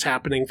jazz that's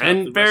happening.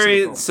 And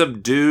very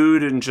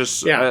subdued and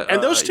just...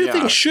 and those two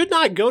things should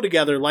not go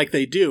together like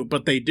they do,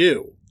 but they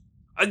do.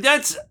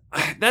 That's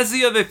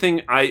the other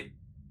thing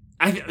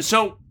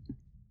so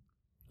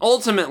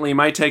ultimately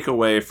my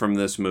takeaway from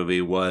this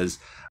movie was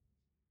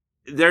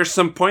there's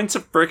some points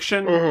of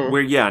friction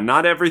where,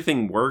 not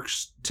everything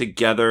works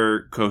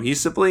together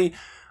cohesively.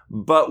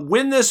 But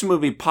when this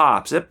movie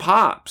pops, it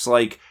pops.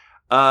 Like,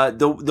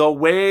 the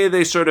way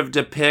they sort of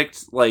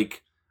depict,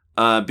 like,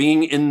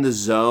 being in the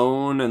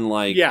zone and,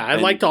 like... Yeah, I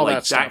liked all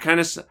that stuff. That kind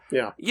of stuff.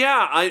 Yeah.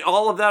 Yeah,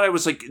 all of that, I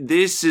was like,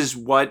 this is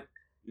what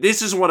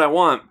I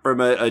want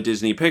from a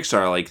Disney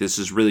Pixar. Like, this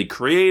is really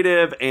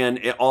creative, and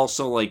it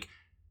also, like,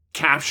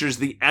 captures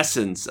the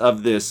essence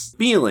of this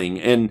feeling.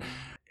 And,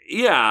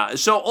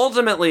 so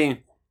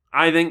ultimately,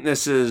 I think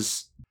this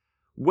is...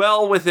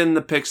 well within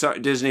the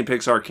Disney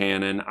Pixar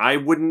canon. I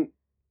would,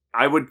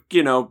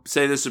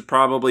 say this is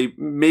probably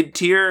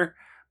mid-tier,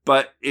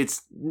 but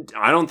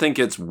I don't think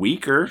it's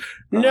weaker.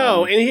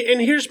 No,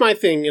 and here's my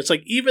thing. It's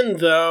like, even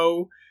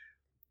though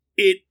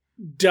it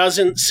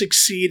doesn't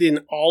succeed in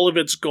all of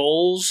its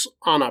goals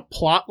on a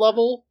plot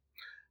level,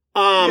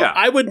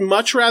 I would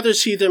much rather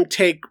see them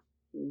take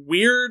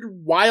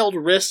weird, wild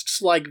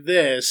risks like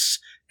this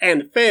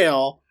and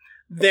fail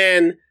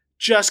than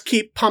just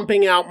keep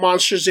pumping out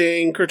Monsters,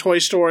 Inc. or Toy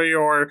Story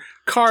or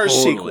Cars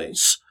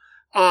sequels.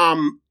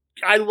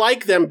 I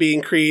like them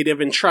being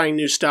creative and trying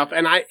new stuff,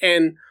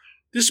 and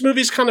this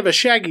movie's kind of a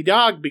shaggy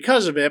dog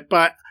because of it,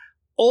 but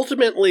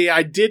ultimately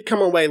I did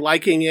come away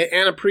liking it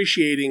and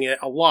appreciating it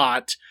a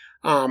lot.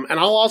 And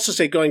I'll also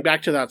say, going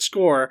back to that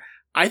score,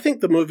 I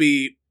think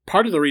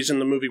part of the reason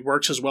the movie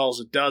works as well as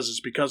it does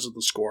is because of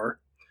the score.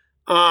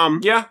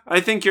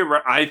 I think you're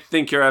right. I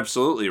think you're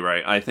absolutely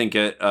right. I think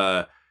it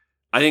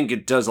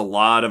does a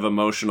lot of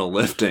emotional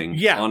lifting.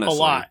 Yeah, honestly. A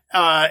lot.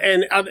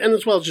 And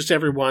as well as just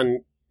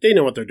everyone, they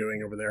know what they're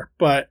doing over there.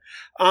 But,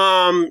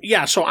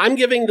 so I'm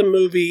giving the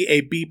movie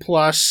a B+.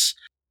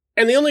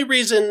 And the only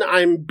reason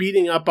I'm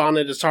beating up on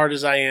it as hard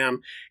as I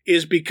am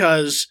is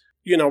because,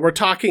 we're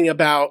talking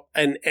about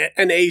an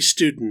A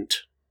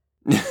student.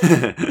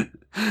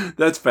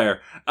 That's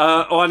fair.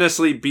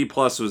 Honestly, B+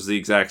 was the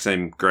exact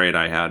same grade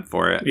I had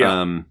for it.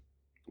 Yeah.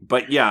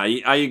 But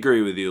I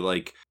agree with you.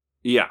 Like,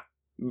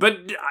 but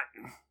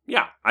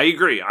I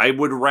agree. I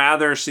would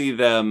rather see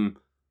them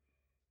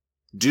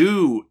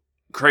do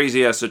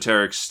crazy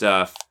esoteric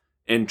stuff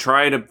and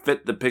try to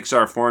fit the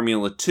Pixar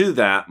formula to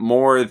that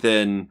more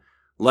than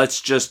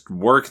let's just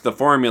work the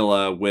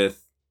formula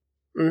with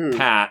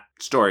pat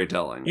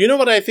storytelling. You know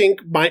what I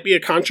think might be a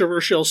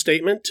controversial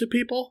statement to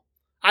people?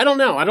 I don't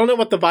know. I don't know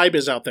what the vibe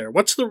is out there.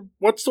 What's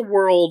the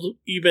world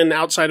even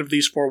outside of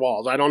these four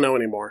walls? I don't know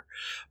anymore.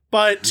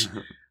 But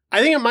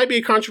I think it might be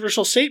a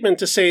controversial statement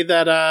to say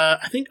that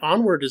I think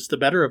Onward is the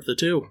better of the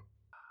two.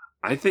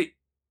 I think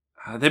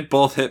they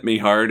both hit me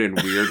hard in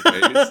weird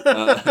ways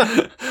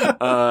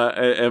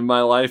in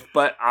my life,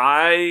 but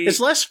it's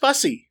less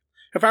fussy.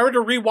 If I were to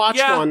rewatch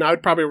one, I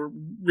would probably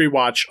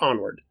rewatch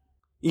Onward.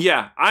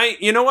 Yeah,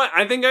 you know what?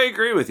 I think I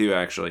agree with you.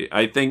 Actually,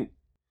 I think,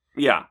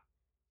 yeah,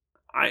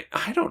 I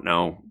don't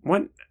know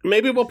what.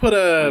 Maybe we'll put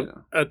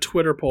a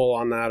Twitter poll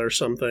on that or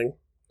something,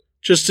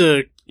 just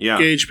to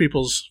gauge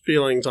people's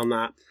feelings on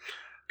that,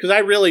 because I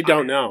really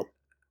don't know.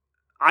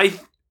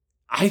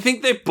 I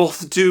think they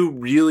both do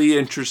really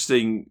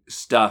interesting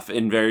stuff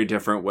in very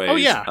different ways. Oh,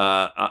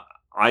 yeah.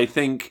 I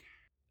think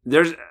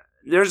there's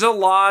a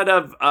lot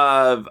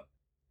of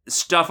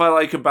stuff I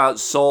like about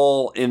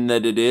Soul in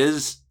that it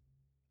is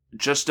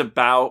just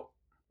about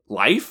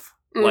life.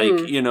 Like,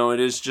 it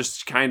is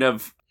just kind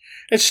of...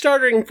 It's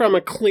starting from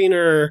a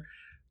cleaner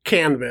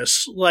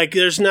canvas. Like,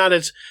 there's not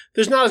as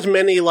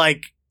many,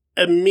 like,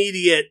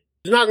 immediate...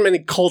 There's not many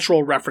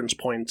cultural reference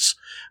points.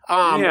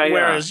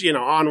 Whereas,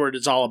 Onward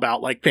is all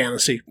about, like,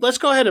 fantasy. Let's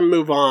go ahead and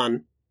move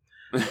on.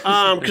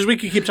 Because we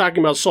could keep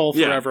talking about Soul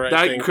forever,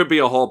 I think. That could be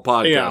a whole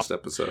podcast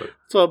episode.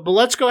 So, but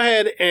let's go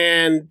ahead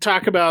and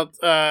talk about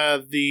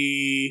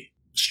the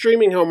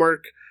streaming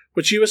homework,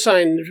 which you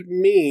assigned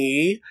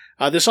me.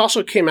 This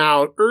also came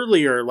out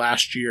earlier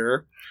last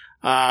year.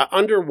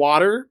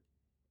 Underwater.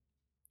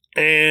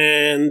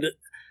 And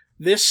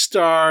this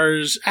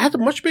stars... It had a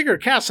much bigger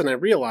cast than I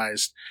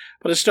realized.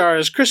 But it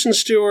stars Kristen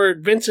Stewart,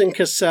 Vincent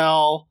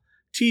Cassel,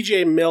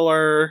 T.J.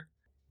 Miller.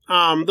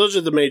 Those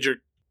are the major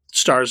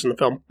stars in the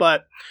film.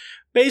 But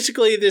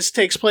basically, this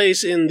takes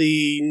place in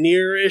the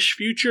near-ish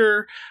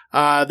future.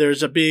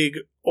 There's a big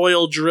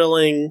oil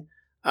drilling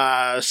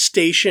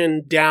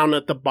station down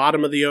at the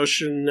bottom of the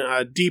ocean,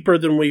 deeper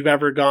than we've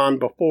ever gone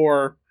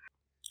before.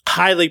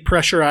 Highly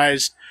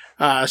pressurized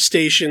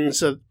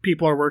stations that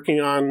people are working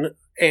on.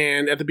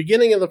 And at the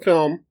beginning of the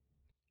film,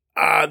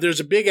 there's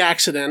a big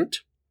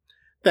accident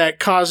that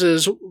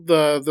causes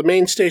the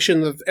main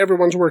station that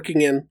everyone's working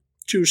in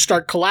to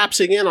start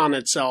collapsing in on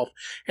itself.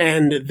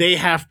 And they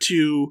have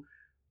to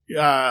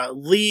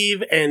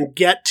leave and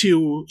get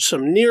to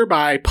some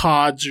nearby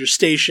pods or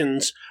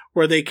stations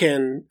where they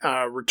can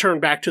return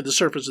back to the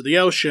surface of the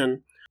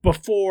ocean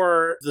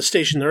before the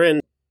station they're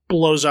in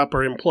blows up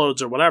or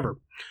implodes or whatever.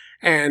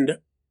 And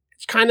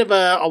it's kind of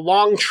a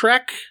long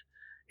trek.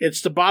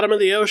 It's the bottom of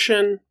the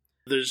ocean.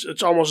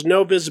 It's almost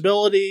no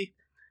visibility.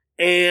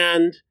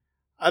 And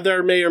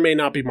there may or may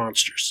not be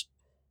monsters.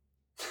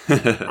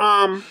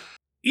 So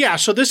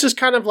this is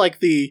kind of like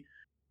the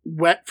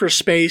wet for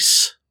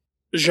space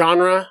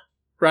genre,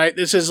 right?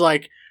 This is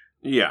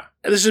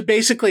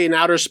basically an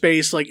outer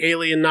space, like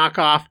Alien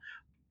knockoff,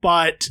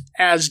 but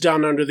as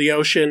done under the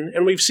ocean.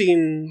 And we've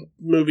seen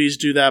movies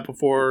do that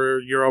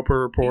before, Europa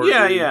Report.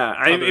 Yeah.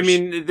 I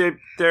mean,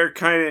 they're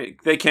kind of,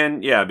 they can,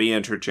 be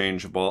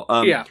interchangeable.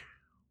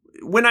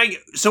 When I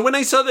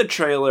saw the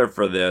trailer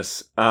for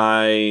this,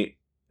 I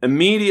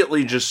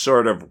immediately just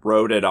sort of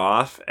wrote it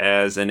off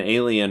as an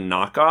Alien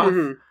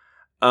knockoff.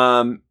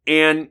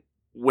 And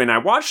when I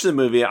watched the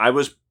movie, I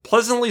was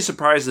pleasantly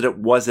surprised that it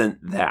wasn't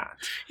that.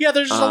 Yeah,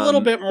 there's a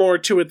little bit more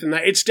to it than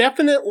that. It's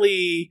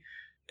definitely...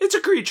 It's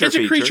a creature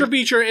feature. It's a creature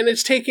feature, and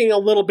it's taking a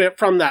little bit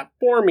from that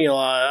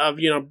formula of,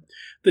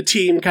 the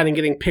team kind of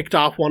getting picked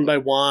off one by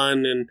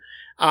one. And,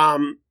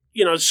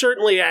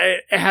 certainly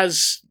it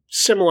has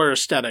similar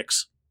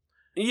aesthetics.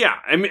 Yeah,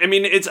 I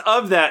mean, it's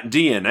of that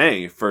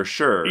DNA for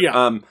sure.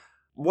 Yeah.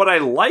 What I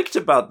liked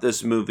about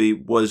this movie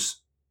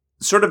was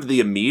sort of the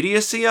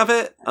immediacy of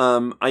it.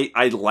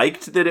 I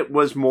liked that it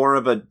was more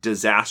of a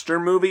disaster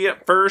movie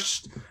at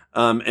first,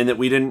 and that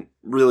we didn't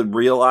really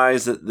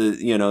realize that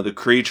the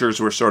creatures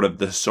were sort of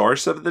the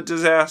source of the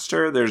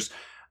disaster.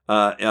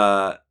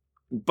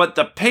 But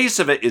the pace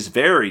of it is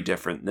very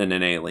different than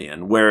an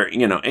Alien, where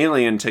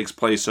Alien takes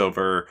place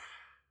over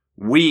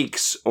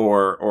weeks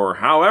or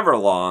however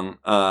long,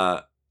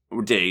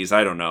 days.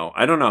 I don't know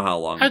how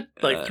long.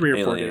 Like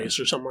 3 or 4 days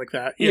or something like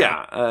that.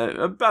 Yeah,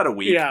 about a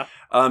week. Yeah.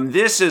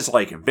 This is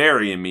like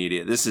very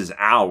immediate. This is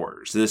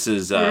hours. This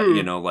is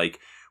like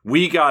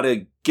we got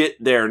to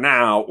get there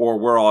now or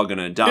we're all going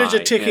to die. There's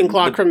a ticking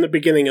clock from the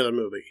beginning of the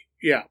movie.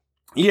 Yeah.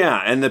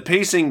 Yeah, and the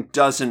pacing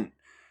doesn't.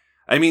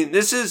 I mean,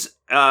 this is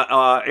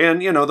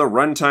and the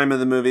runtime of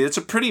the movie. It's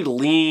a pretty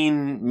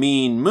lean,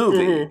 mean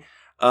movie.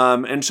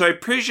 And so I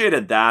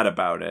appreciated that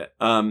about it.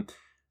 I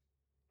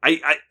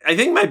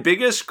think my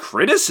biggest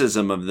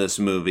criticism of this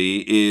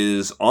movie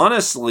is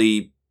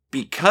honestly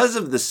because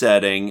of the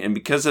setting and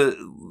because of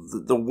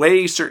the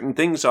way certain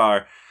things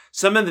are,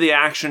 some of the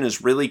action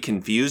is really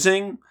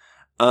confusing.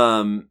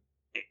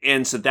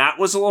 And so that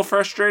was a little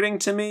frustrating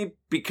to me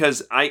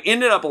because I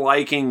ended up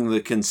liking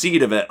the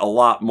conceit of it a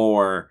lot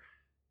more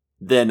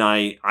than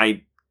I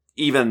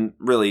even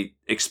really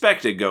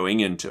expected going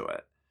into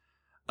it.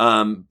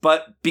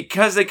 But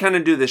because they kind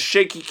of do the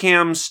shaky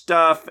cam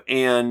stuff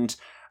and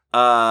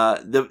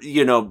they're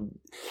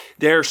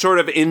sort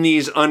of in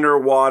these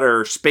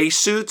underwater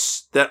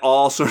spacesuits that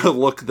all sort of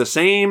look the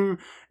same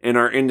and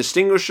are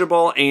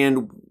indistinguishable.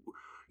 And,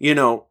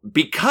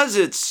 because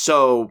it's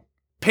so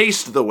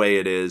paced the way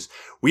it is,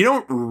 we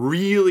don't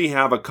really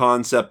have a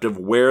concept of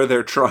where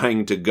they're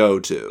trying to go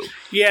to.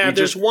 Yeah,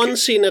 there's one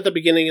scene at the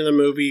beginning of the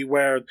movie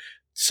where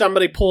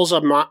somebody pulls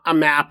a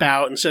map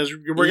out and says,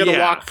 we're going to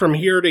walk from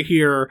here to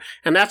here,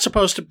 and that's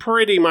supposed to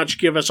pretty much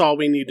give us all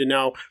we need to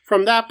know.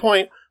 From that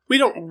point, we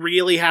don't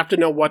really have to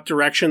know what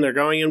direction they're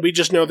going in. We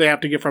just know they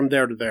have to get from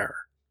there to there.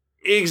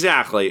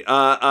 Exactly.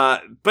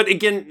 But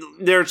again,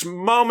 there's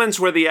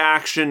moments where the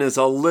action is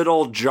a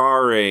little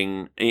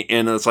jarring,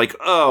 and it's like,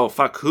 oh,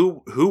 fuck,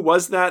 who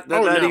was that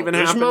even happened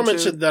There's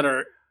moments to? that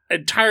are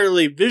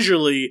entirely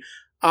visually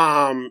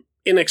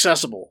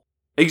inaccessible.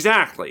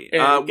 Exactly.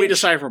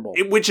 Indecipherable.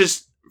 Which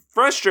is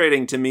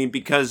frustrating to me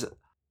because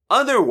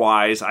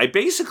otherwise, I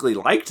basically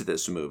liked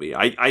this movie.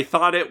 I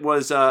thought it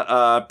was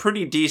a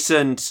pretty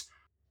decent,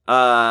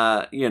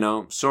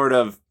 sort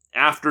of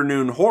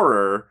afternoon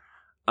horror.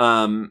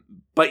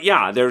 But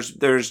yeah,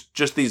 there's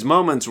just these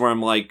moments where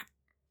I'm like,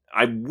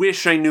 I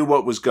wish I knew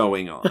what was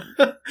going on.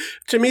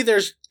 To me,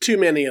 there's too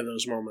many of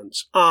those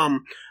moments.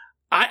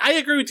 I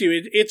agree with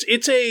you.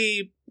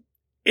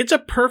 It's a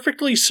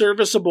perfectly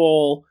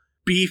serviceable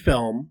B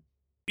film.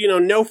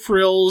 No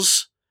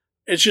frills.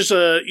 It's just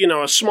a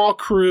small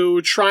crew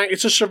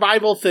it's a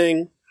survival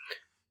thing.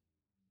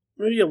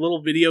 Maybe a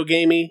little video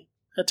gamey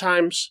at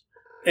times,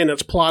 and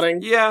it's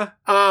plotting. Yeah.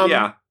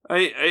 Yeah.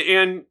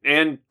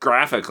 And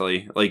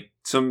graphically, like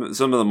some of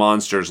the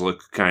monsters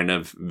look kind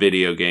of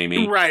video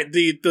gamey. Right,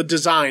 the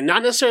design,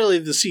 not necessarily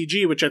the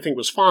CG, which I think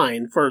was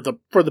fine for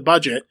the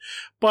budget,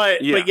 but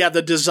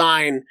the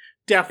design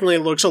definitely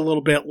looks a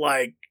little bit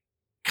like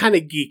kind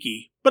of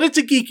geeky, but it's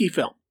a geeky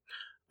film.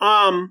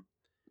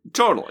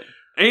 Totally.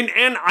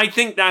 And I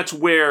think that's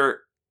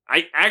where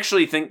I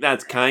actually think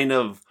that's kind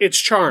of its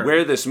charm.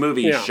 Where this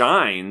movie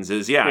shines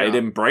is, it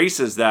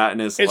embraces that,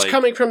 and it's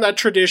coming from that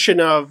tradition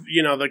of,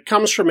 that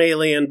comes from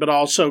Alien, but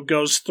also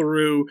goes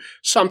through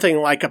something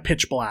like a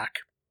Pitch Black.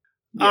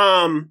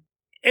 Yeah.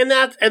 And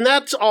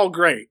that's all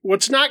great.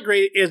 What's not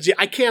great is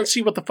I can't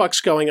see what the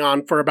fuck's going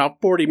on for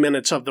about 40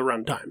 minutes of the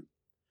runtime.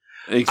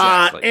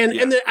 Exactly.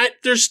 And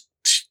there's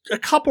a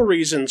couple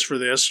reasons for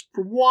this.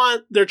 For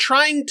one, they're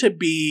trying to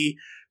be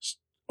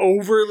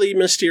overly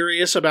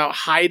mysterious about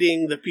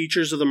hiding the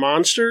features of the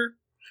monster.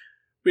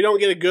 We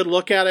don't get a good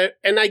look at it,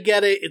 and I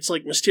get it. It's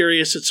like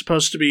mysterious. It's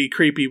supposed to be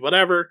creepy,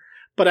 whatever.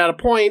 But at a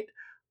point,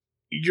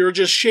 you're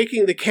just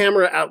shaking the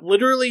camera at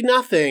literally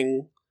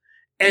nothing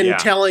and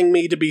telling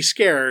me to be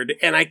scared,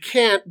 and I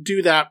can't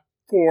do that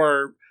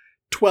for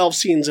 12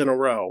 scenes in a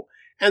row.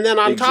 And then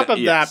on top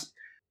of that,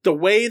 the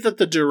way that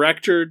the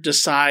director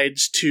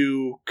decides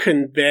to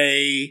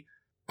convey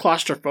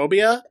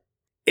claustrophobia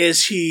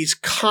is he's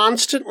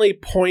constantly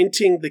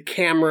pointing the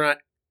camera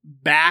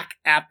back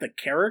at the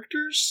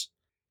characters,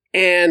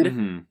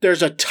 and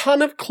there's a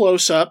ton of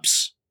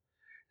close-ups,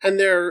 and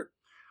they're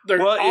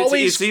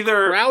always it's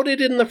either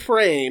crowded in the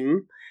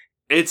frame.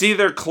 It's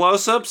either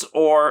close-ups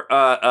or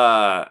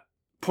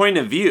point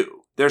of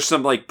view. There's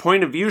some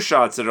point of view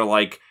shots that are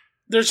like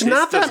there's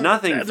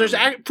nothing.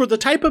 For the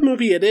type of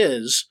movie it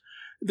is,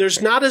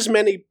 there's not as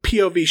many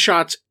POV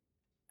shots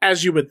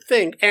as you would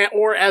think,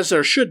 or as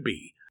there should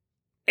be.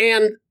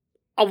 And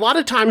a lot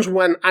of times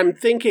when I'm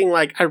thinking,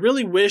 I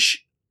really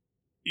wish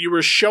you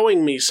were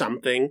showing me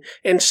something,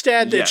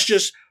 instead it's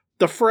just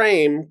the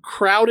frame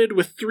crowded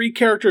with 3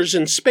 characters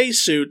in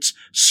spacesuits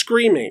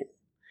screaming.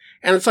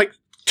 And it's like,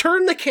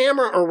 turn the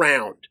camera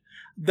around.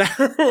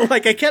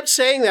 I kept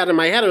saying that in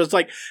my head. It was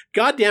like,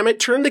 God damn it,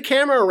 turn the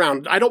camera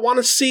around. I don't want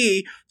to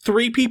see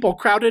 3 people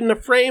crowded in a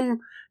frame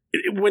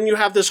when you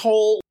have this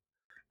whole,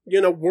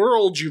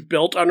 world you've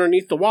built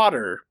underneath the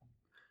water.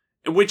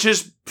 Which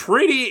is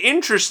pretty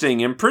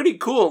interesting and pretty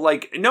cool.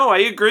 No, I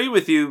agree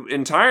with you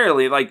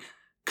entirely.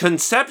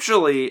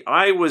 Conceptually,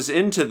 I was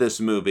into this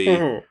movie.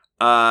 Mm-hmm.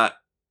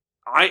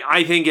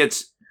 I think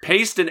it's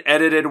paced and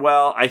edited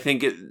well. I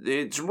think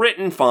it's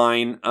written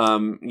fine.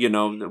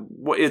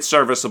 It's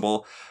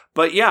serviceable.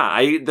 But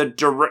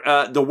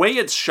the way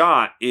it's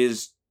shot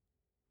is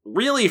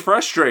really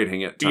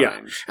frustrating at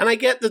times. Yeah. And I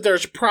get that they're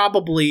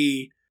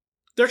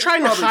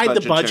trying to hide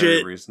the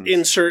budget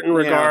in certain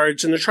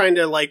regards, and they're trying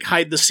to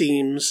hide the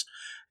seams,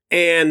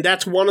 and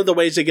that's one of the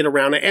ways they get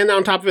around it. And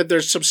on top of it,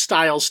 there's some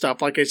style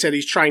stuff. Like I said,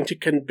 he's trying to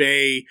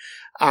convey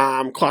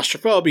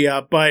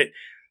claustrophobia, but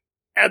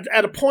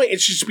at a point, it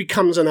just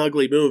becomes an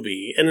ugly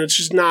movie, and it's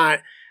just not,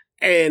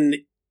 and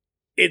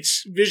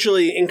it's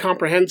visually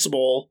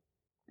incomprehensible,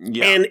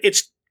 and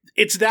it's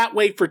that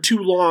way for too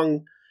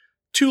long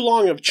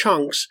of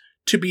chunks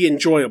to be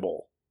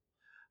enjoyable.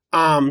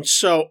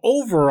 So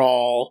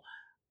overall,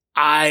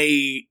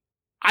 I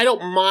I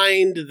don't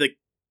mind the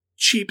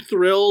cheap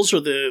thrills or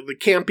the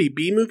campy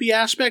B-movie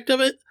aspect of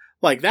it.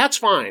 Like, that's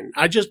fine.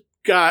 I just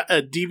got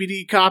a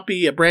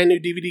brand new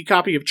DVD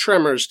copy of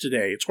Tremors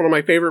today. It's one of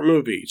my favorite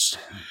movies.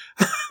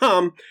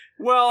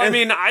 Well, I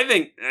mean, I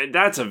think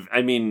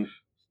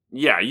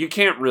yeah, you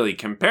can't really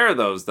compare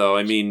those, though.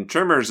 I mean,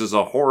 Tremors is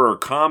a horror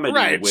comedy,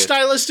 right? With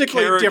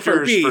stylistically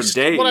different beast.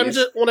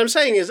 What I'm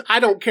saying is, I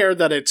don't care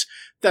that it's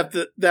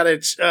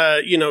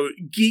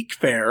geek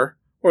fare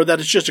or that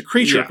it's just a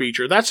creature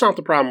feature. That's not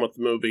the problem with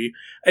the movie.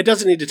 It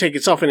doesn't need to take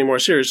itself any more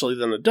seriously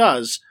than it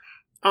does.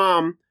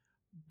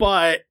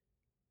 But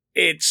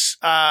it's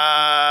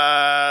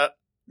not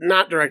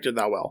directed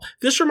that well.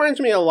 This reminds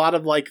me a lot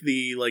of like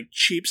the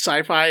cheap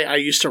sci-fi I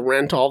used to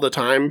rent all the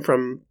time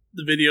from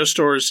the video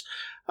stores.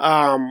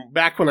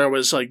 Back when I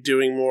was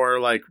doing more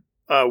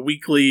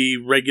weekly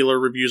regular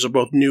reviews of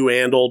both new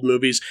and old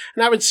movies,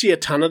 and I would see a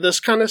ton of this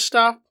kind of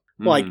stuff,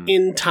 like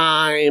In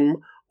Time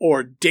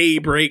or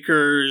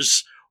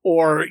Daybreakers,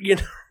 or you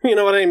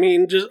know what I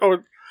mean,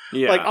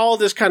 like all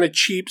this kind of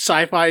cheap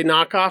sci-fi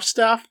knockoff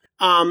stuff.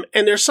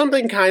 And there's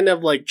something kind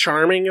of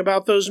charming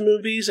about those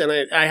movies, and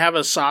I have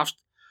a soft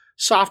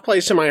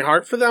place in my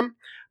heart for them.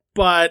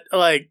 But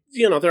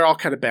they're all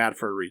kind of bad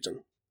for a reason.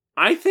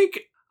 I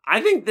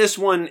think this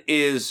one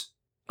is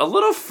a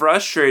little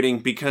frustrating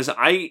because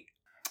I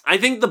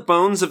think the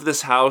bones of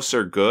this house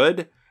are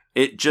good.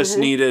 It just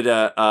needed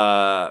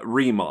a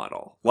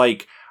remodel.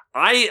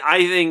 I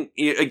think,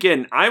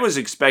 again, I was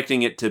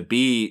expecting it to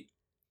be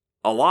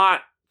a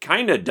lot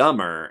kind of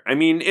dumber. I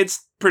mean,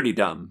 it's pretty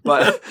dumb,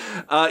 but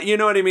you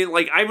know what I mean?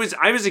 I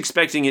was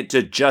expecting it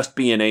to just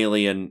be an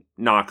Alien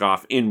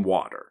knockoff in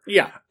water.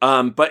 Yeah.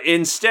 But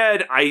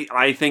instead,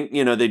 I think,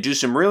 they do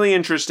some really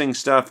interesting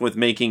stuff with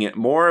making it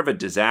more of a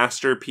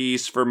disaster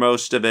piece for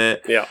most of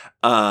it. Yeah.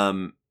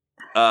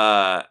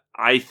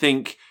 I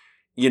think,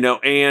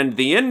 and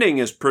the ending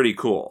is pretty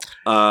cool.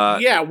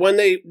 When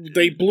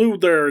they blew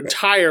their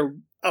entire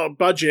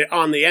budget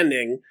on the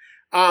ending.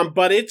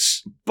 But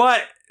it's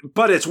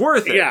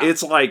worth it. Yeah.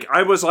 It's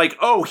I was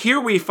oh, here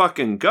we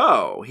fucking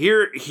go.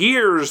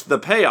 Here's the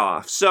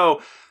payoff.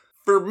 So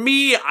for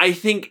me, I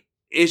think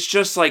it's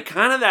just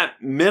kind of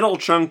that middle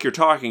chunk you're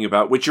talking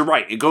about, which you're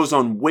right. It goes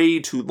on way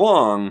too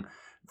long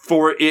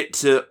for it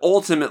to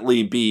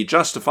ultimately be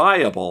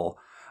justifiable.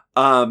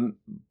 But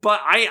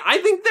I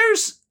think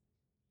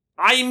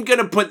I'm going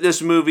to put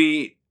this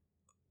movie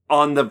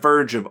on the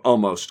verge of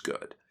almost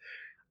good.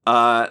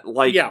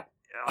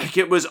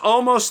 It was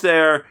almost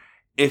there.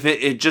 If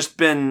it had just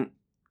been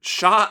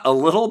shot a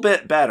little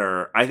bit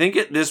better, I think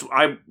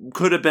I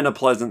could have been a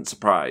pleasant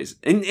surprise.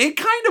 And it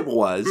kind of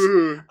was,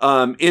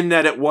 in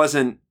that it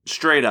wasn't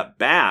straight up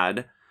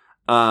bad.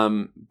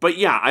 But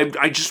yeah,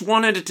 I just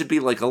wanted it to be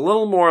a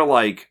little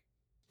more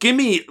give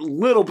me a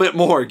little bit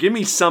more. Give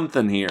me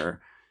something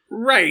here.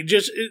 Right.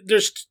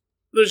 There's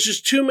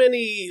just too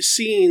many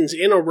scenes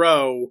in a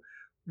row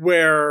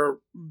where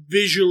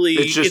visually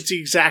it's the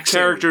exact same.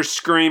 Characters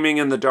screaming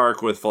in the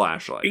dark with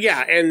flashlights.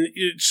 Yeah, and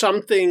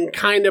something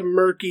kind of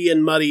murky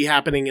and muddy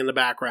happening in the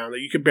background that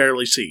you could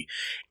barely see.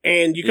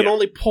 And you can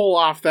only pull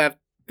off that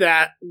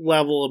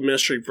level of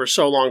mystery for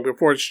so long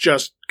before it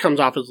just comes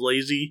off as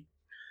lazy.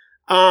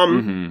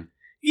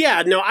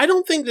 Yeah, no, I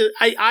don't think that...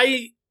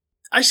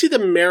 I see the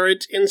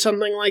merit in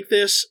something like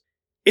this.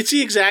 It's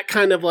the exact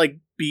kind of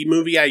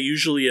B-movie I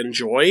usually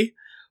enjoy.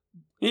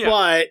 Yeah.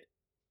 But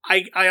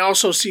I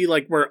also see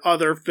where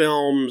other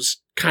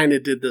films kind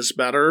of did this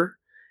better.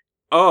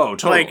 Oh,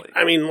 totally.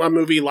 A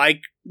movie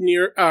like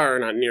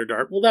not Near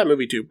Dark. Well, that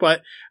movie too.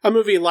 But a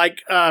movie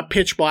like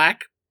Pitch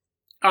Black.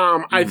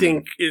 I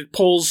think it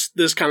pulls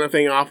this kind of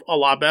thing off a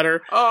lot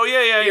better. Oh,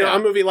 yeah. A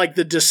movie like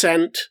The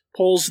Descent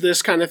pulls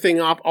this kind of thing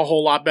off a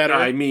whole lot better.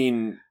 I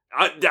mean,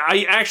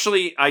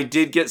 I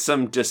did get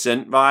some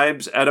Descent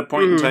vibes at a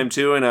point in time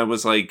too, and I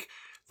was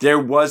there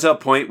was a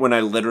point when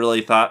I literally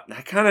thought,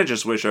 I kind of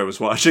just wish I was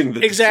watching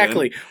The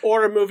Exactly. Descent.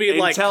 Or a movie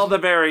until the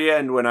very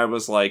end when I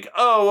was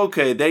oh,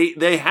 okay,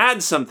 they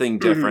had something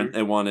different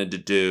they wanted to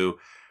do.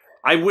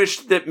 I wish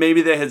that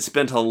maybe they had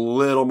spent a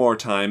little more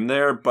time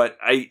there, but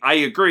I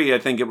agree. I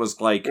think it was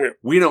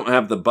we don't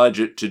have the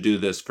budget to do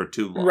this for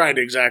too long. Right,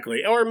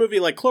 exactly. Or a movie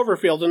like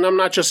Cloverfield, and I'm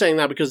not just saying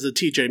that because of the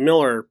T.J.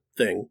 Miller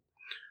thing.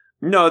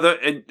 No,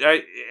 it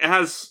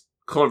has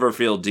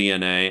Cloverfield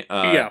DNA.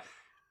 Yeah.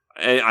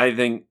 I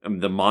think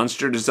the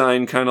monster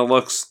design kind of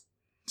looks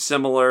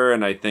similar,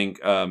 and I think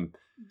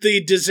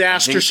the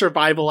disaster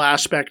survival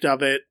aspect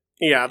of it.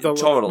 Yeah,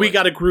 totally. We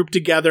got to group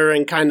together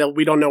and kind of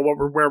we don't know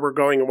where we're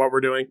going and what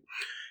we're doing.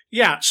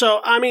 Yeah,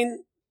 so I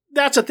mean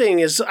that's the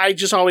thing is I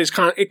just always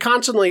it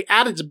constantly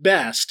at its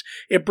best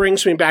it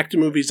brings me back to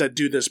movies that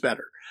do this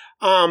better.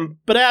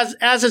 But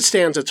as it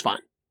stands, it's fine.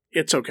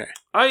 It's okay.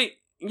 I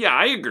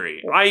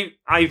agree.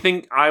 I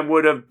think I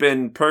would have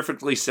been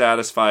perfectly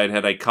satisfied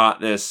had I caught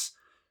this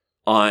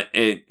on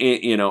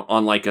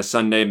on a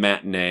Sunday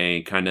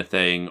matinee kind of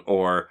thing,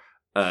 or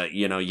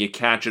you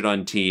catch it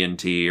on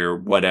TNT or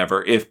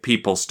whatever if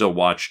people still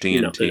watch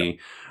TNT.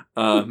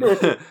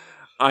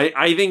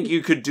 I think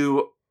you could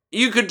do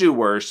you could do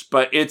worse,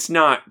 but it's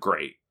not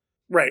great.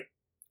 Right.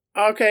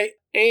 Okay,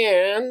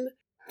 and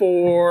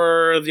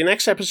for the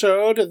next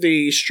episode,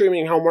 the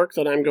streaming homework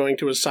that I'm going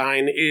to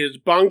assign is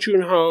Bong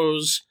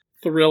Joon-ho's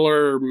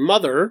thriller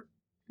Mother.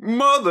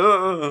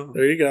 Mother!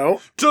 There you go.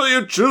 Tell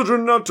your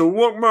children not to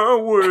walk my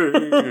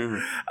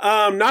way.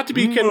 Not to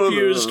be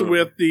confused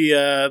with the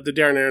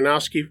Darren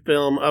Aronofsky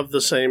film of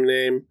the same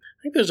name.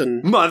 I think there's a...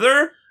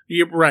 Mother?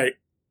 Yeah, right.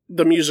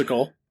 The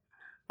musical.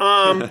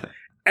 And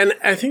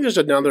I think there's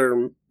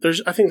another...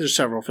 I think there's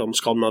several films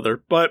called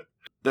Mother, but...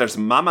 There's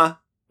Mama.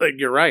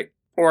 You're right.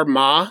 Or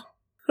Ma.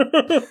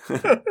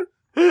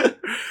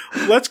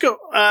 Let's go.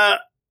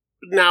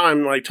 Now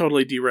I'm like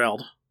totally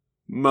derailed.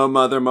 Mo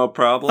mother, mo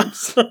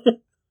problems.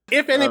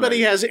 If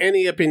anybody has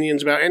any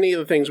opinions about any of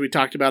the things we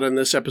talked about in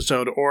this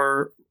episode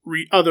or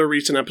other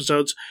recent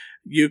episodes,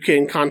 you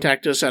can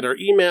contact us at our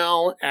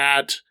email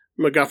at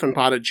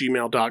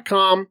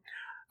MacGuffinPod@gmail.com.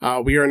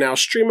 We are now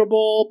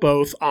streamable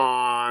both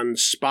on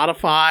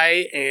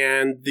Spotify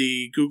and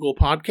the Google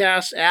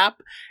Podcast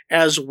app,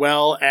 as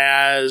well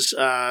as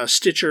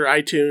Stitcher,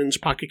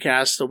 iTunes, Pocket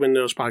Cast, the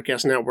Windows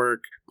Podcast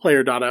Network,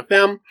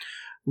 Player.fm.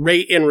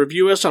 Rate and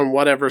review us on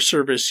whatever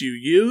service you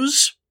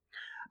use.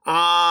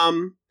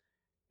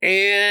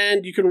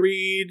 And you can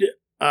read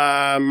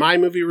my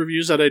movie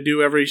reviews that I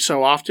do every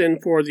so often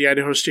for the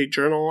Idaho State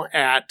Journal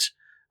at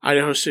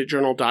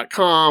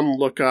idahostatejournal.com.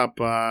 Look up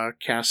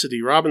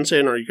Cassidy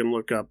Robinson, or you can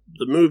look up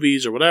the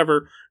movies or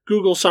whatever.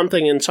 Google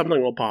something and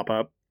something will pop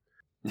up.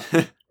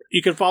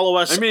 You can follow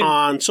us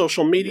on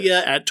social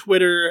media at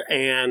Twitter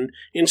and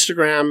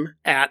Instagram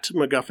at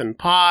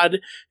MacGuffinPod.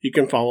 You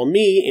can follow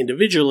me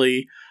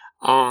individually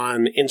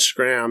on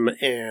Instagram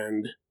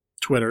and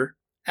Twitter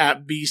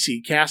at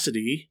BC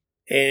Cassidy.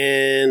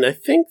 And I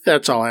think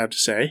that's all I have to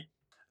say.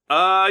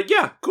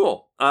 Yeah,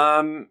 cool.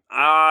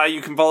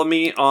 You can follow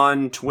me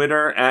on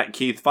Twitter at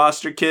Keith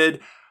Fosterkid.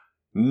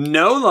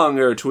 No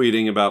longer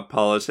tweeting about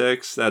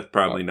politics. That's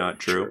probably not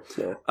true.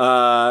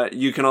 Sure.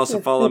 You can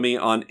also follow me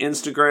on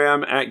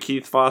Instagram at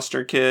Keith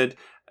Fosterkid.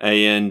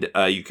 And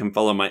you can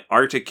follow my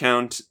art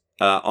account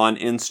on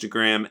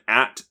Instagram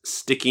at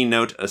Sticky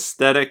Note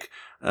Aesthetic,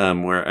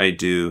 where I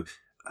do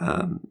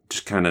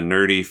just kind of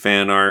nerdy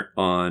fan art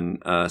on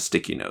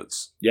sticky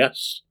notes.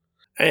 Yes.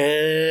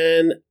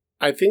 And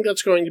I think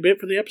that's going to be it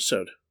for the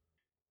episode.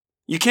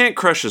 You can't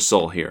crush a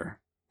soul here.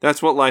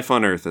 That's what life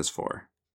on Earth is for.